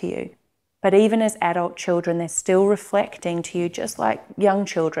reflecting back to you. But even as adult children, they're still reflecting to you just like young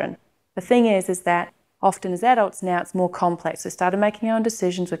children. The thing is that often as adults now, it's more complex. We started making our own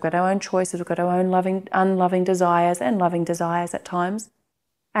decisions, we've got our own choices, we've got our own loving, unloving desires and loving desires at times.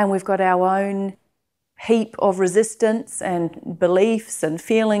 And we've got our own heap of resistance and beliefs and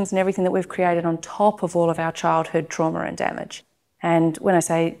feelings and everything that we've created on top of all of our childhood trauma and damage. And when I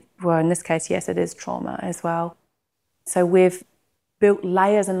say, well, in this case, yes, it is trauma as well. So we've built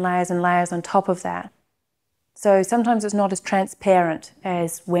layers and layers and layers on top of that. So sometimes it's not as transparent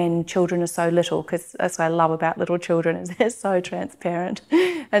as when children are so little, because that's what I love about little children, is they're so transparent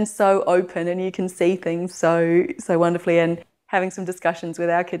and so open, and you can see things so wonderfully. And having some discussions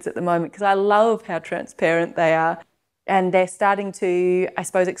with our kids at the moment, because I love how transparent they are. And they're starting to, I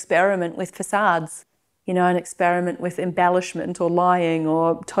suppose, experiment with facades, and experiment with embellishment or lying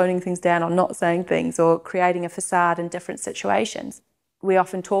or toning things down or not saying things or creating a facade in different situations. We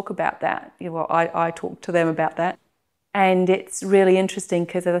often talk about that. Well, I talk to them about that. And it's really interesting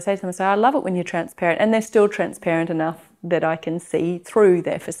because, as I say to them, I love it when you're transparent. And they're still transparent enough that I can see through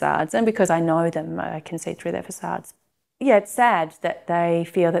their facades. And because I know them, I can see through their facades. Yeah, it's sad that they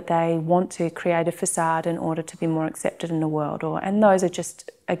feel that they want to create a facade in order to be more accepted in the world. And those are just,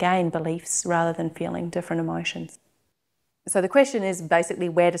 again, beliefs rather than feeling different emotions. So the question is basically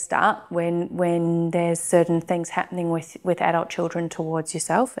where to start when there's certain things happening with adult children towards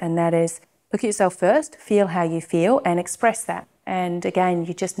yourself. And that is, look at yourself first, feel how you feel and express that. And again,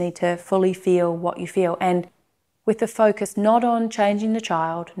 you just need to fully feel what you feel. And with the focus not on changing the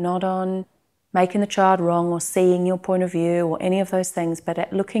child, not on making the child wrong or seeing your point of view or any of those things, but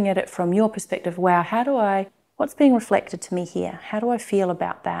at looking at it from your perspective. Wow, what's being reflected to me here? How do I feel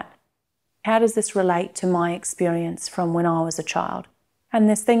about that? How does this relate to my experience from when I was a child? And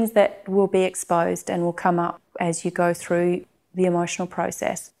there's things that will be exposed and will come up as you go through the emotional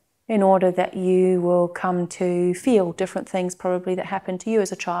process in order that you will come to feel different things probably that happened to you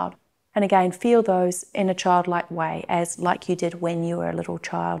as a child. And again, feel those in a childlike way, as like you did when you were a little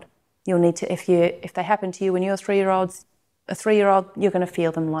child. You'll need to, if they happen to you when you're a 3-year-old, you're going to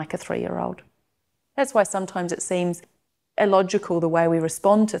feel them like a 3-year-old. That's why sometimes it seems illogical the way we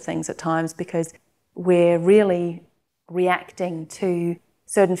respond to things at times, because we're really reacting to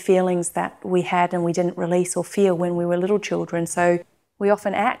certain feelings that we had and we didn't release or feel when we were little children. So we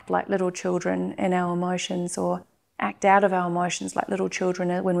often act like little children in our emotions, or act out of our emotions like little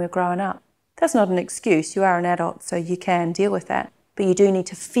children when we're growing up. That's not an excuse. You are an adult, so you can deal with that. But you do need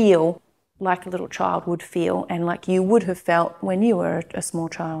to feel like a little child would feel, and like you would have felt when you were a small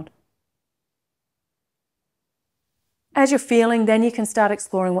child. As you're feeling, then you can start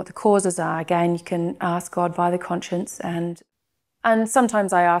exploring what the causes are. Again, you can ask God via the conscience, and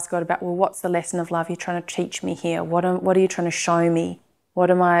sometimes I ask God about, well, what's the lesson of love you're trying to teach me here? What are you trying to show me? What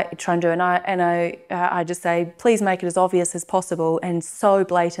am I trying to do? And I just say, please make it as obvious as possible and so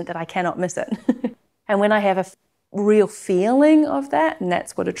blatant that I cannot miss it. And when I have a real feeling of that, and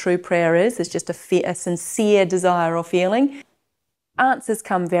that's what a true prayer is, it's just a sincere desire or feeling, answers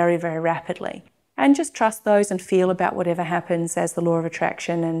come very, very rapidly. And just trust those and feel about whatever happens, as the law of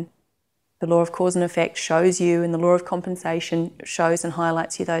attraction and the law of cause and effect shows you, and the law of compensation shows and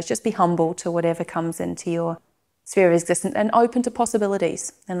highlights you those. Just be humble to whatever comes into your sphere of existence and open to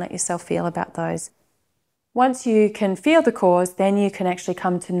possibilities, and let yourself feel about those. Once you can feel the cause, then you can actually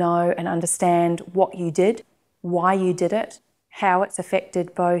come to know and understand what you did, why you did it, how it's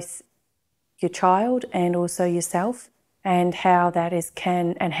affected both your child and also yourself, and how that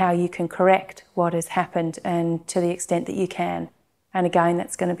and how you can correct what has happened, and to the extent that you can. And again,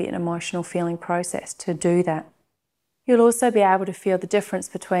 that's going to be an emotional feeling process to do that. You'll also be able to feel the difference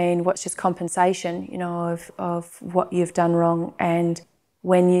between what's just compensation, of what you've done wrong, and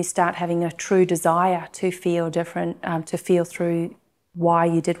when you start having a true desire to feel different, to feel through why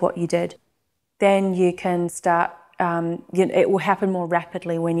you did what you did. Then you can start, it will happen more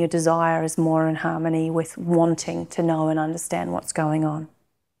rapidly when your desire is more in harmony with wanting to know and understand what's going on.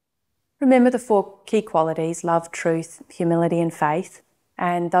 Remember the 4 key qualities: love, truth, humility and faith,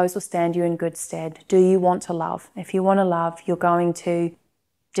 and those will stand you in good stead. Do you want to love? If you want to love, you're going to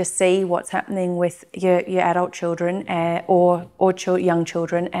just see what's happening with your adult children or young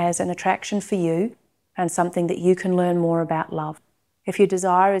children as an attraction for you, and something that you can learn more about love. If your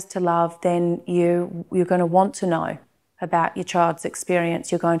desire is to love, then you're going to want to know about your child's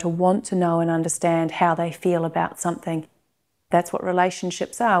experience. You're going to want to know and understand how they feel about something. That's what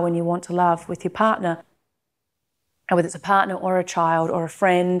relationships are when you want to love with your partner. And whether it's a partner or a child or a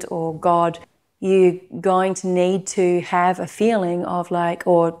friend or God, you're going to need to have a feeling of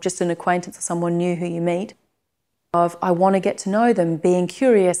or just an acquaintance or someone new who you meet, of I want to get to know them, being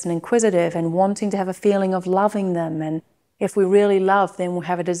curious and inquisitive and wanting to have a feeling of loving them. And if we really love, then we'll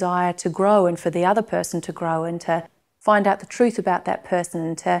have a desire to grow and for the other person to grow and to find out the truth about that person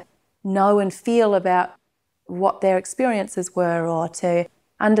and to know and feel about what their experiences were, or to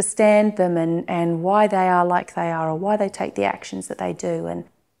understand them and why they are like they are, or why they take the actions that they do. And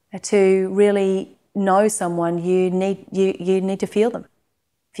to really know someone, you need to feel them.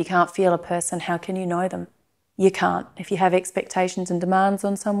 If you can't feel a person, how can you know them? You can't. If you have expectations and demands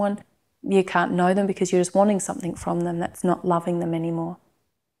on someone, you can't know them because you're just wanting something from them. That's not loving them anymore.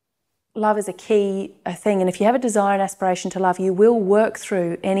 Love is a key thing, and if you have a desire and aspiration to love, you will work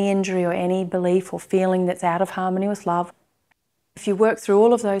through any injury or any belief or feeling that's out of harmony with love. If you work through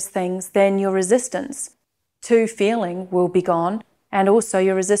all of those things, then your resistance to feeling will be gone, and also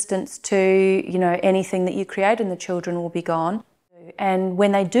your resistance to anything that you create in the children will be gone. And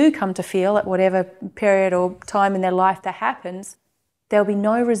when they do come to feel at whatever period or time in their life that happens, there'll be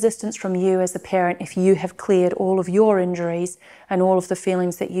no resistance from you as the parent if you have cleared all of your injuries and all of the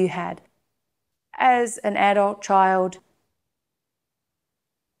feelings that you had. As an adult child,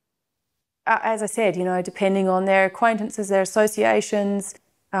 as I said, depending on their acquaintances, their associations,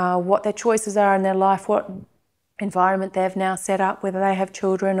 what their choices are in their life, what environment they've now set up, whether they have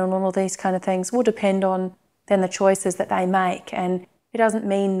children and all of these kind of things, will depend on then the choices that they make. And it doesn't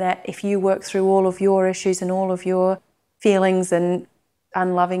mean that if you work through all of your issues and all of your feelings and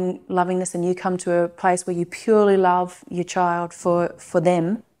unlovingness, and you come to a place where you purely love your child for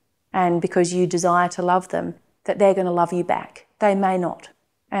them, and because you desire to love them, that they're going to love you back. They may not.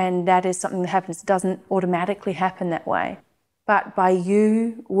 And that is something that happens. It doesn't automatically happen that way. But by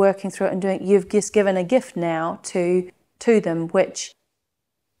you working through it and doing it, you've just given a gift now to them, which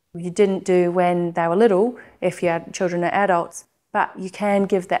you didn't do when they were little, if your children are adults. But you can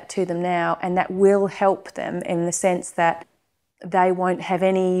give that to them now, and that will help them in the sense that they won't have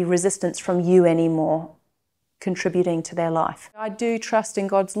any resistance from you anymore contributing to their life. I do trust in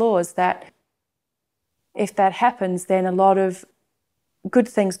God's laws that if that happens, then a lot of good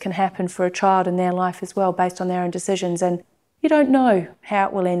things can happen for a child in their life as well, based on their own decisions. And you don't know how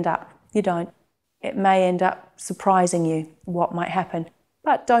it will end up. You don't. It may end up surprising you what might happen.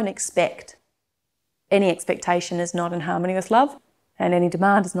 But don't expect. Any expectation is not in harmony with love, and any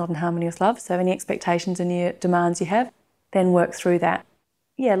demand is not in harmony with love. So any expectations and your demands you have, then work through that.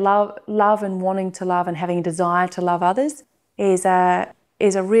 Yeah, love and wanting to love and having a desire to love others is a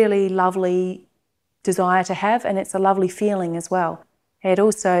really lovely desire to have, and it's a lovely feeling as well. It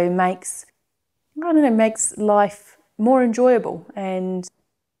also makes life more enjoyable, and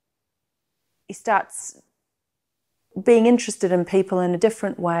it starts being interested in people in a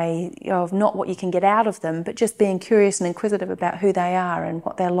different way, of not what you can get out of them, but just being curious and inquisitive about who they are and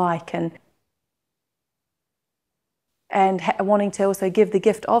what they're like, and wanting to also give the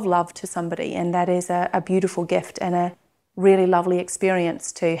gift of love to somebody. And that is a beautiful gift and a really lovely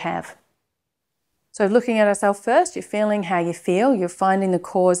experience to have. So looking at ourselves first, you're feeling how you feel, you're finding the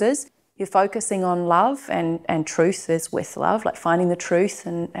causes, you're focusing on love, and truth is with love, like finding the truth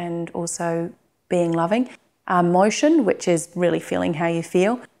and also being loving. Emotion, which is really feeling how you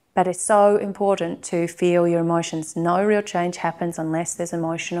feel, but it's so important to feel your emotions. No real change happens unless there's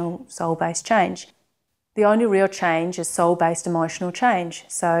emotional, soul-based change. The only real change is soul-based emotional change.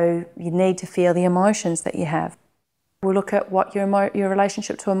 So you need to feel the emotions that you have. We'll look at what your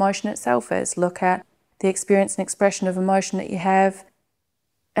relationship to emotion itself is. Look at the experience and expression of emotion that you have,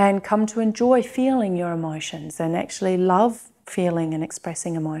 and come to enjoy feeling your emotions and actually love feeling and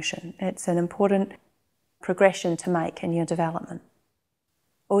expressing emotion. It's an important progression to make in your development.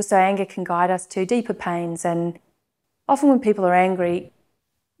 Also, anger can guide us to deeper pains, and often when people are angry,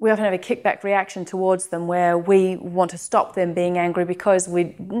 we often have a kickback reaction towards them where we want to stop them being angry because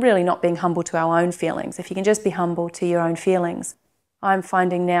we're really not being humble to our own feelings. If you can just be humble to your own feelings. I'm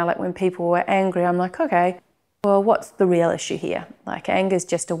finding now, like when people are angry, I'm like, okay, well, what's the real issue here? Like, anger is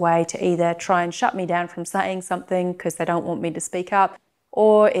just a way to either try and shut me down from saying something because they don't want me to speak up,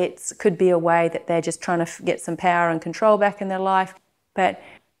 or it could be a way that they're just trying to get some power and control back in their life. But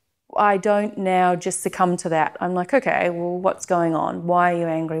I don't now just succumb to that. I'm like, okay, well, what's going on? Why are you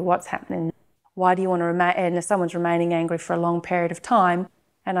angry? What's happening? Why do you want to remain? And if someone's remaining angry for a long period of time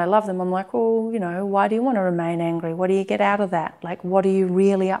and I love them, I'm like, well, why do you want to remain angry? What do you get out of that? Like, what are you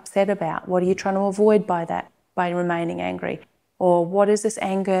really upset about? What are you trying to avoid by that, by remaining angry? Or what is this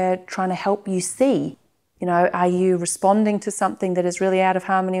anger trying to help you see? Are you responding to something that is really out of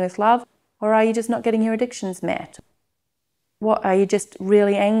harmony with love? Or are you just not getting your addictions met? What are you just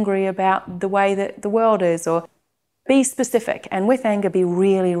really angry about the way that the world is? Or be specific. And with anger, be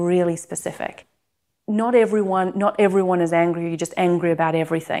really, really specific. Not everyone is angry. You're just angry about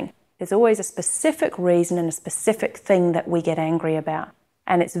everything. There's always a specific reason and a specific thing that we get angry about.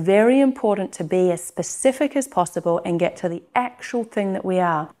 And it's very important to be as specific as possible and get to the actual thing that we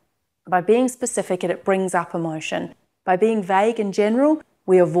are. By being specific, it brings up emotion. By being vague in general,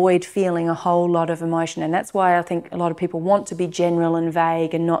 we avoid feeling a whole lot of emotion. And that's why I think a lot of people want to be general and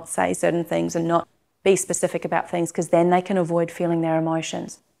vague and not say certain things and not be specific about things, because then they can avoid feeling their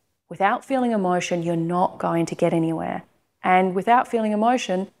emotions. Without feeling emotion, you're not going to get anywhere. And without feeling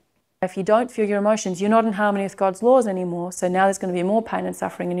emotion, if you don't feel your emotions, you're not in harmony with God's laws anymore. So now there's going to be more pain and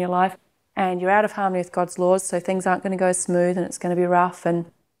suffering in your life, and you're out of harmony with God's laws, so things aren't going to go smooth and it's going to be rough and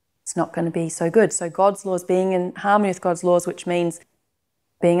it's not going to be so good. So God's laws, being in harmony with God's laws, which means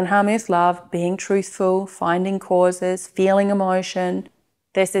being in harmony with love, being truthful, finding causes, feeling emotion.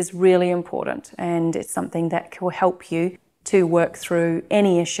 This is really important, and it's something that will help you to work through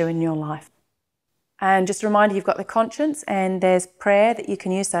any issue in your life. And just a reminder, you've got the conscience, and there's prayer that you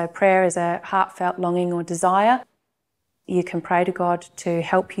can use. So prayer is a heartfelt longing or desire. You can pray to God to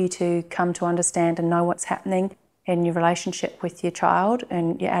help you to come to understand and know what's happening in your relationship with your child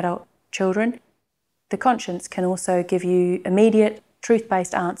and your adult children. The conscience can also give you immediate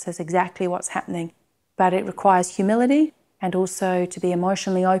truth-based answers, exactly what's happening, but it requires humility and also to be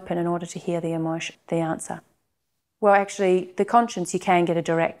emotionally open in order to hear the answer. Well, actually, the conscience, you can get a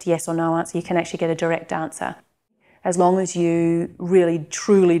direct yes or no answer. You can actually get a direct answer, as long as you really,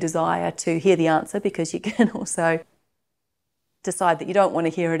 truly desire to hear the answer, because you can also decide that you don't want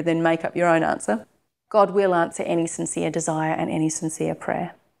to hear it and then make up your own answer. God will answer any sincere desire and any sincere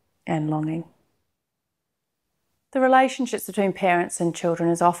prayer and longing. The relationships between parents and children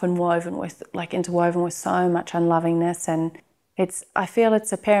is often interwoven with so much unlovingness, and I feel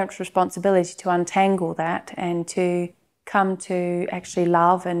it's a parent's responsibility to untangle that and to come to actually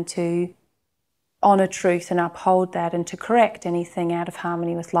love and to honour truth and uphold that and to correct anything out of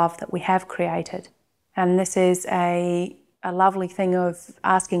harmony with love that we have created. And this is a lovely thing of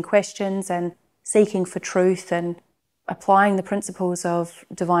asking questions and seeking for truth and applying the principles of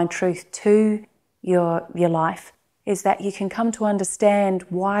divine truth to your life, is that you can come to understand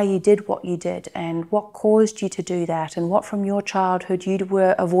why you did what you did and what caused you to do that and what from your childhood you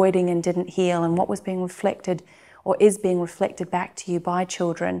were avoiding and didn't heal and what was being reflected or is being reflected back to you by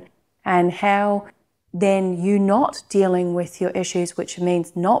children, and how then you not dealing with your issues, which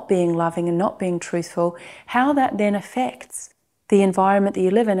means not being loving and not being truthful, how that then affects the environment that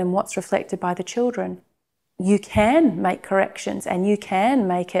you live in and what's reflected by the children. You can make corrections and you can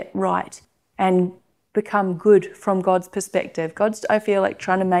make it right and become good from God's perspective. God's, I feel like,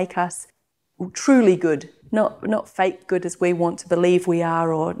 trying to make us truly good, not fake good as we want to believe we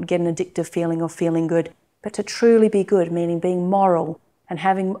are or get an addictive feeling of feeling good, but to truly be good, meaning being moral and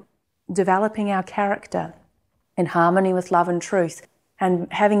developing our character in harmony with love and truth and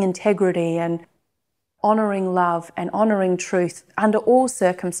having integrity and honouring love and honouring truth under all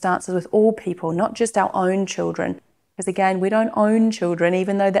circumstances with all people, not just our own children. Because again, we don't own children,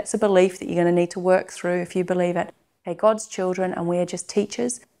 even though that's a belief that you're going to need to work through if you believe it. They're God's children and we're just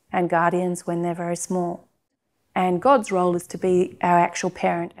teachers and guardians when they're very small. And God's role is to be our actual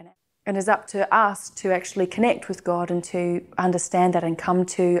parent, and it's up to us to actually connect with God and to understand that and come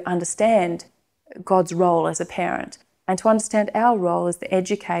to understand God's role as a parent and to understand our role as the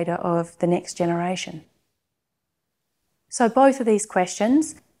educator of the next generation. So both of these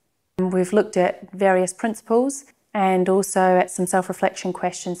questions, we've looked at various principles and also at some self-reflection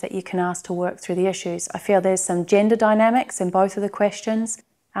questions that you can ask to work through the issues. I feel there's some gender dynamics in both of the questions,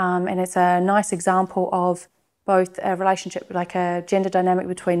 and it's a nice example of both a relationship, like a gender dynamic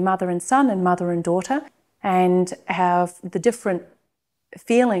between mother and son and mother and daughter, and have the different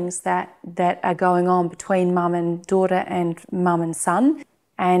feelings that are going on between mum and daughter and mum and son.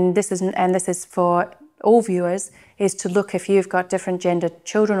 And this is for all viewers, is to look if you've got different gender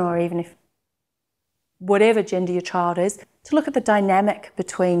children, or even if whatever gender your child is, to look at the dynamic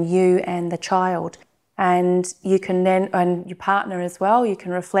between you and the child. And you can then, and your partner as well, you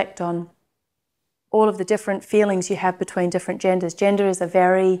can reflect on all of the different feelings you have between different genders. Gender is a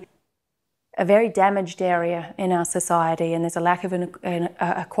very damaged area in our society, and there's a lack of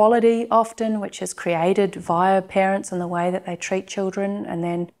equality often, which is created via parents and the way that they treat children and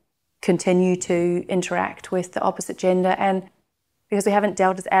then continue to interact with the opposite gender. And because we haven't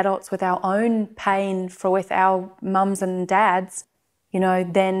dealt as adults with our own pain with our mums and dads,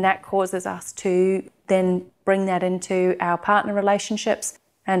 then that causes us to then bring that into our partner relationships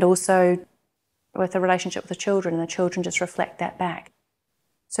and also with the relationship with the children, and the children just reflect that back.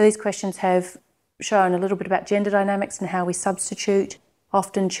 So these questions have shown a little bit about gender dynamics and how we substitute.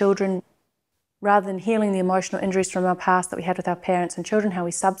 Often children, rather than healing the emotional injuries from our past that we had with our parents and children, how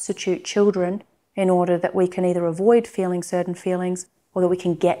we substitute children in order that we can either avoid feeling certain feelings or that we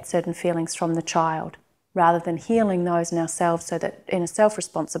can get certain feelings from the child, rather than healing those in ourselves so that in a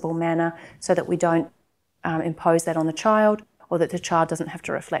self-responsible manner, so that we don't impose that on the child, or that the child doesn't have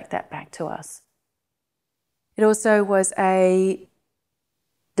to reflect that back to us. It also was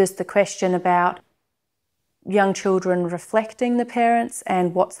just the question about young children reflecting the parents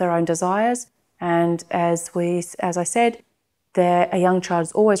and what's their own desires. And as I said, a young child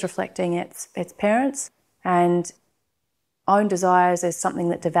is always reflecting its parents, and own desires is something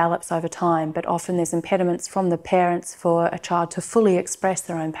that develops over time, but often there's impediments from the parents for a child to fully express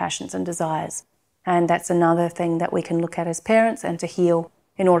their own passions and desires. And that's another thing that we can look at as parents and to heal,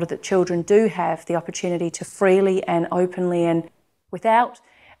 in order that children do have the opportunity to freely and openly and without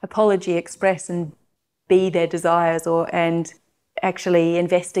apology express and be their desires and actually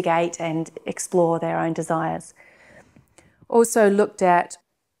investigate and explore their own desires. Also looked at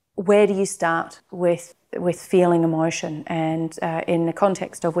where do you start with feeling emotion, and in the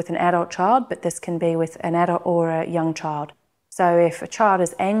context of with an adult child, but this can be with an adult or a young child. So if a child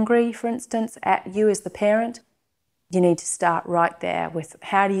is angry, for instance, at you as the parent, you need to start right there with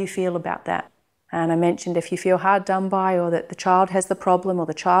how do you feel about that. And I mentioned if you feel hard done by, or that the child has the problem, or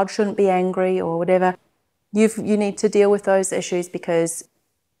the child shouldn't be angry, or whatever, you need to deal with those issues, because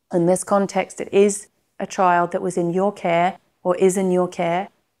in this context it is a child that was in your care or is in your care,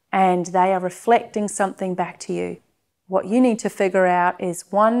 and they are reflecting something back to you. What you need to figure out is,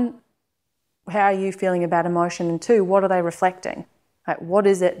 one, how are you feeling about emotion? And two, what are they reflecting? Like, what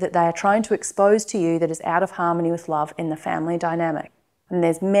is it that they are trying to expose to you that is out of harmony with love in the family dynamic? And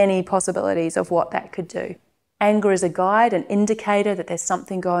there's many possibilities of what that could do. Anger is a guide, an indicator that there's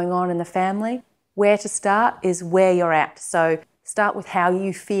something going on in the family. Where to start is where you're at. So start with how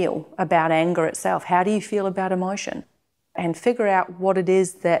you feel about anger itself. How do you feel about emotion? And figure out what it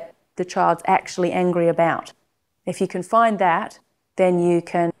is that the child's actually angry about. If you can find that, then you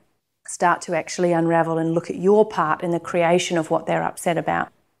can start to actually unravel and look at your part in the creation of what they're upset about.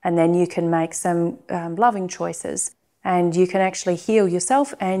 And then you can make some loving choices, and you can actually heal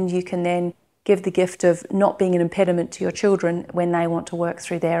yourself, and you can then give the gift of not being an impediment to your children when they want to work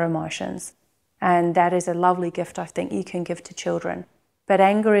through their emotions. And that is a lovely gift I think you can give to children. But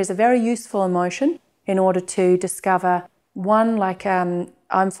anger is a very useful emotion in order to discover, one, like I'm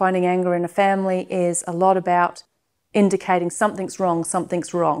finding anger in a family is a lot about indicating something's wrong,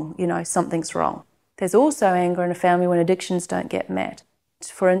 something's wrong, something's wrong. There's also anger in a family when addictions don't get met.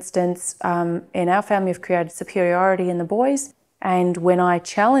 For instance, in our family we've created superiority in the boys, and when I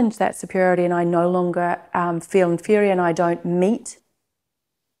challenge that superiority and I no longer feel inferior and I don't meet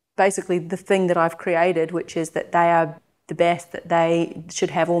basically the thing that I've created, which is that they are the best, that they should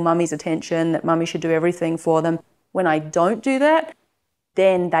have all mummy's attention, that mummy should do everything for them. When I don't do that,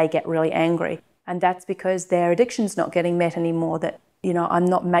 then they get really angry. And that's because their addiction's not getting met anymore, that, I'm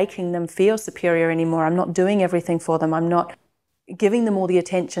not making them feel superior anymore. I'm not doing everything for them. I'm not giving them all the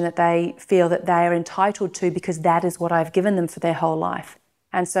attention that they feel that they are entitled to because that is what I've given them for their whole life.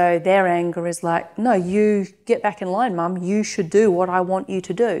 And so their anger is like, no, you get back in line, Mum. You should do what I want you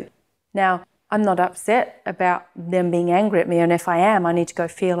to do. Now, I'm not upset about them being angry at me, and if I am, I need to go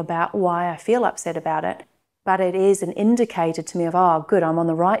feel about why I feel upset about it. But it is an indicator to me of, oh, good, I'm on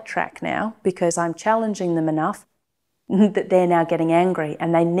the right track now because I'm challenging them enough that they're now getting angry,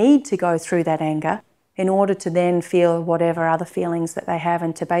 and they need to go through that anger in order to then feel whatever other feelings that they have,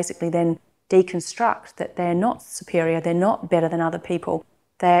 and to basically then deconstruct that they're not superior, they're not better than other people,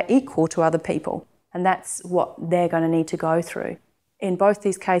 they're equal to other people, and that's what they're going to need to go through. In both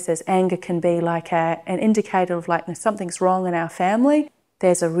these cases, anger can be like an indicator of like something's wrong in our family,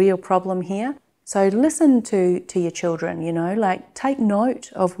 there's a real problem here. So listen to your children, like take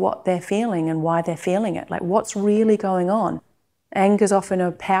note of what they're feeling and why they're feeling it, like what's really going on. Anger's often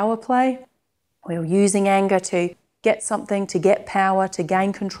a power play. We're using anger to get something, to get power, to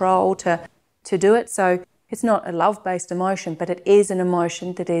gain control, to do it. So it's not a love-based emotion, but it is an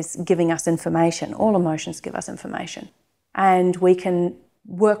emotion that is giving us information. All emotions give us information. And we can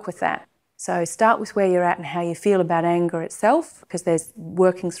work with that. So start with where you're at and how you feel about anger itself, because there's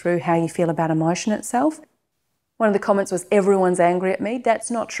working through how you feel about emotion itself. One of the comments was, everyone's angry at me. That's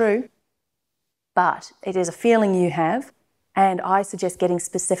not true, but it is a feeling you have, and I suggest getting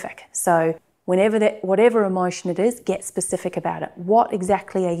specific. So whatever emotion it is, get specific about it. What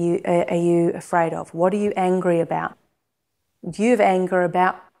exactly are you afraid of? What are you angry about? Do you have anger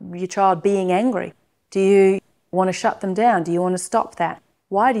about your child being angry? Do you want to shut them down? Do you want to stop that?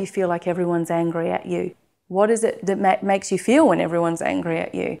 Why do you feel like everyone's angry at you? What is it that makes you feel when everyone's angry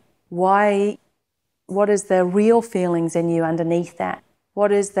at you? What is the real feelings in you underneath that?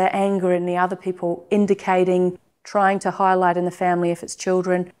 What is the anger in the other people indicating, trying to highlight in the family if it's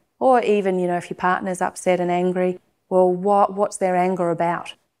children, or even, if your partner's upset and angry? Well, what's their anger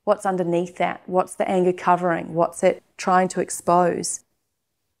about? What's underneath that? What's the anger covering? What's it trying to expose?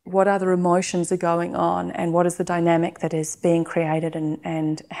 What other emotions are going on, and what is the dynamic that is being created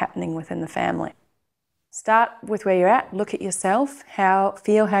and happening within the family? Start with where you're at, look at yourself,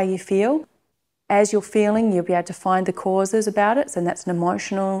 feel how you feel. As you're feeling, you'll be able to find the causes about it, so that's an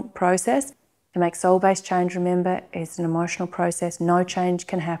emotional process. To make soul-based change, remember, it's an emotional process. No change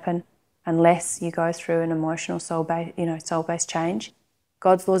can happen unless you go through an emotional soul-based change.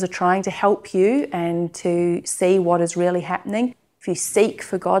 God's laws are trying to help you and to see what is really happening. If you seek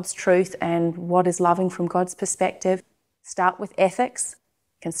for God's truth and what is loving from God's perspective, start with ethics.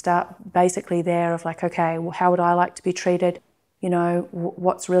 You can start basically there of like, okay, well, how would I like to be treated?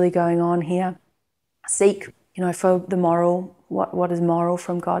 What's really going on here? Seek, for the moral, what is moral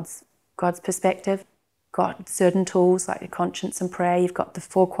from God's perspective. Got certain tools like your conscience and prayer. You've got the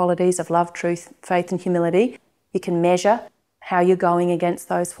 4 qualities of love, truth, faith, and humility. You can measure how you're going against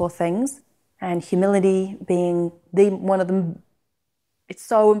those 4 things, and humility being one of them. It's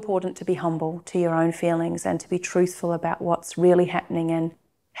so important to be humble to your own feelings and to be truthful about what's really happening and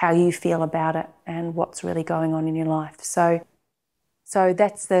how you feel about it and what's really going on in your life. So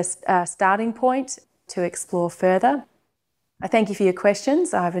that's the starting point to explore further. I thank you for your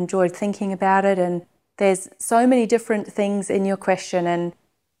questions. I've enjoyed thinking about it, and there's so many different things in your question, and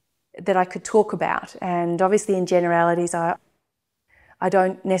that I could talk about. And obviously in generalities, I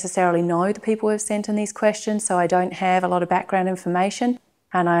don't necessarily know the people who have sent in these questions, so I don't have a lot of background information.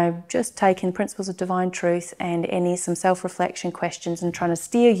 And I've just taken principles of divine truth and some self-reflection questions and trying to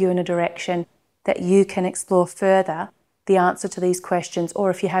steer you in a direction that you can explore further the answer to these questions, or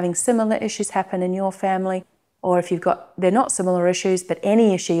if you're having similar issues happen in your family, or if they're not similar issues, but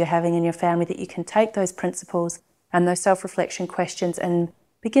any issue you're having in your family, that you can take those principles and those self-reflection questions and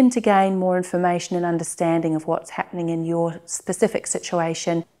begin to gain more information and understanding of what's happening in your specific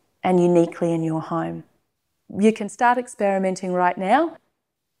situation and uniquely in your home. You can start experimenting right now.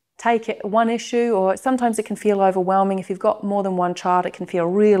 Take it one issue, or sometimes it can feel overwhelming. If you've got more than one child, it can feel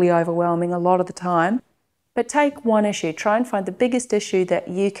really overwhelming a lot of the time. But take one issue. Try and find the biggest issue that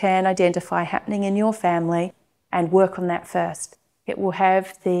you can identify happening in your family and work on that first. It will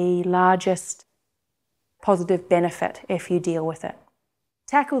have the largest positive benefit if you deal with it.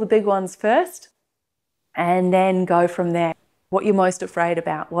 Tackle the big ones first and then go from there. What you're most afraid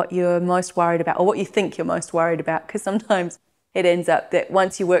about, what you're most worried about, or what you think you're most worried about, because sometimes it ends up that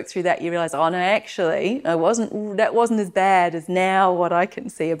once you work through that, you realise, oh no, actually, that wasn't as bad as now what I can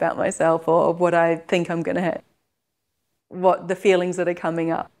see about myself or what I think I'm going to have, what the feelings that are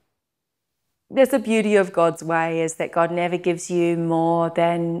coming up. There's the beauty of God's way, is that God never gives you more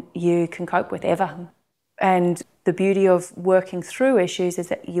than you can cope with ever. And the beauty of working through issues is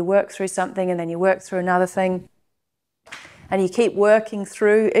that you work through something and then you work through another thing and you keep working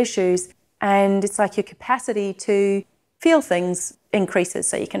through issues, and it's like your capacity to feel things increases,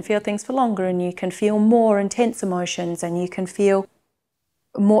 so you can feel things for longer and you can feel more intense emotions and you can feel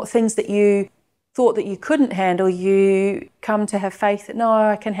more things that you thought that you couldn't handle. You come to have faith that, no,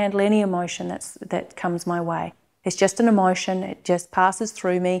 I can handle any emotion that comes my way. It's just an emotion, it just passes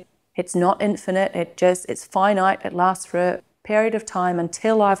through me. It's not infinite, it's finite, it lasts for a period of time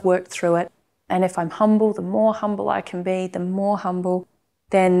until I've worked through it. And if I'm humble, the more humble I can be, the more humble,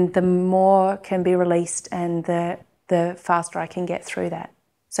 then the more can be released and the faster I can get through that.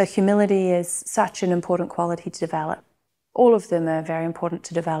 So humility is such an important quality to develop. All of them are very important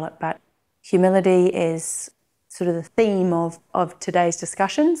to develop, but humility is sort of the theme of today's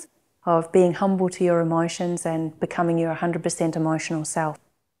discussions, of being humble to your emotions and becoming your 100% emotional self.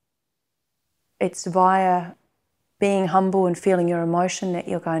 It's via being humble and feeling your emotion that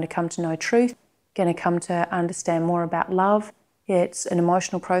you're going to come to know truth, going to come to understand more about love. It's an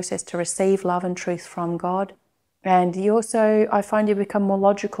emotional process to receive love and truth from God. And you also, I find you become more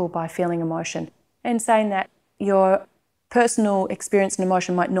logical by feeling emotion. And saying that your personal experience and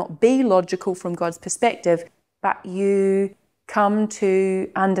emotion might not be logical from God's perspective, but you come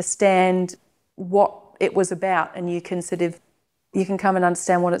to understand what it was about, and you can come and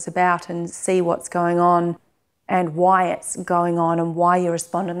understand what it's about and see what's going on and why it's going on and why you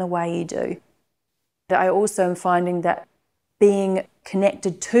respond in the way you do. I also am finding that being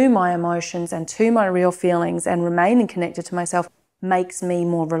connected to my emotions and to my real feelings and remaining connected to myself makes me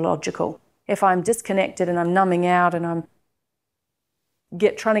more logical. If I'm disconnected and I'm numbing out and I'm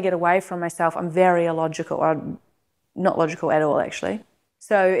trying to get away from myself, I'm very illogical. I'm not logical at all, actually.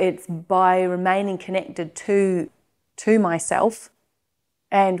 So it's by remaining connected to myself.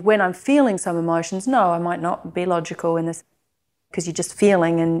 And when I'm feeling some emotions, no, I might not be logical in this, because you're just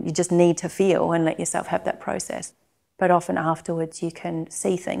feeling and you just need to feel and let yourself have that process. But often afterwards you can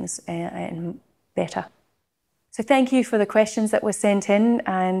see things and better. So thank you for the questions that were sent in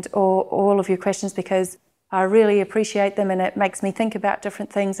and all of your questions, because I really appreciate them and it makes me think about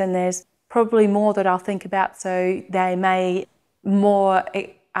different things, and there's probably more that I'll think about, so more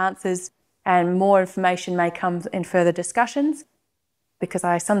answers and more information may come in further discussions, because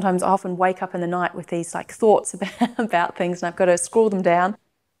I sometimes often wake up in the night with these thoughts about things, and I've got to scroll them down.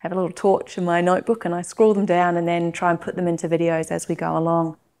 I have a little torch in my notebook and I scroll them down and then try and put them into videos as we go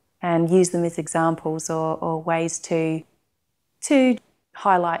along and use them as examples or ways to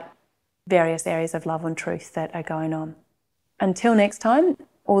highlight various areas of love and truth that are going on. Until next time,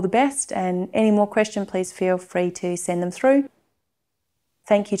 all the best, and any more questions, please feel free to send them through.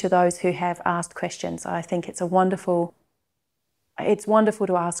 Thank you to those who have asked questions. I think it's wonderful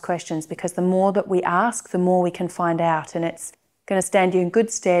to ask questions, because the more that we ask, the more we can find out, and it's going to stand you in good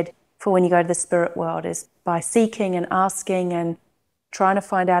stead for when you go to the spirit world, is by seeking and asking and trying to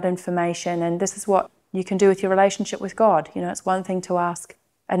find out information. And this is what you can do with your relationship with God. It's one thing to ask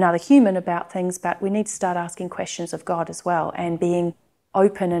another human about things, but we need to start asking questions of God as well, and being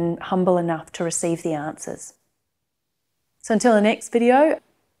open and humble enough to receive the answers. So until the next video,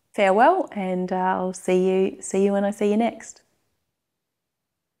 farewell, and I'll see you when I see you next.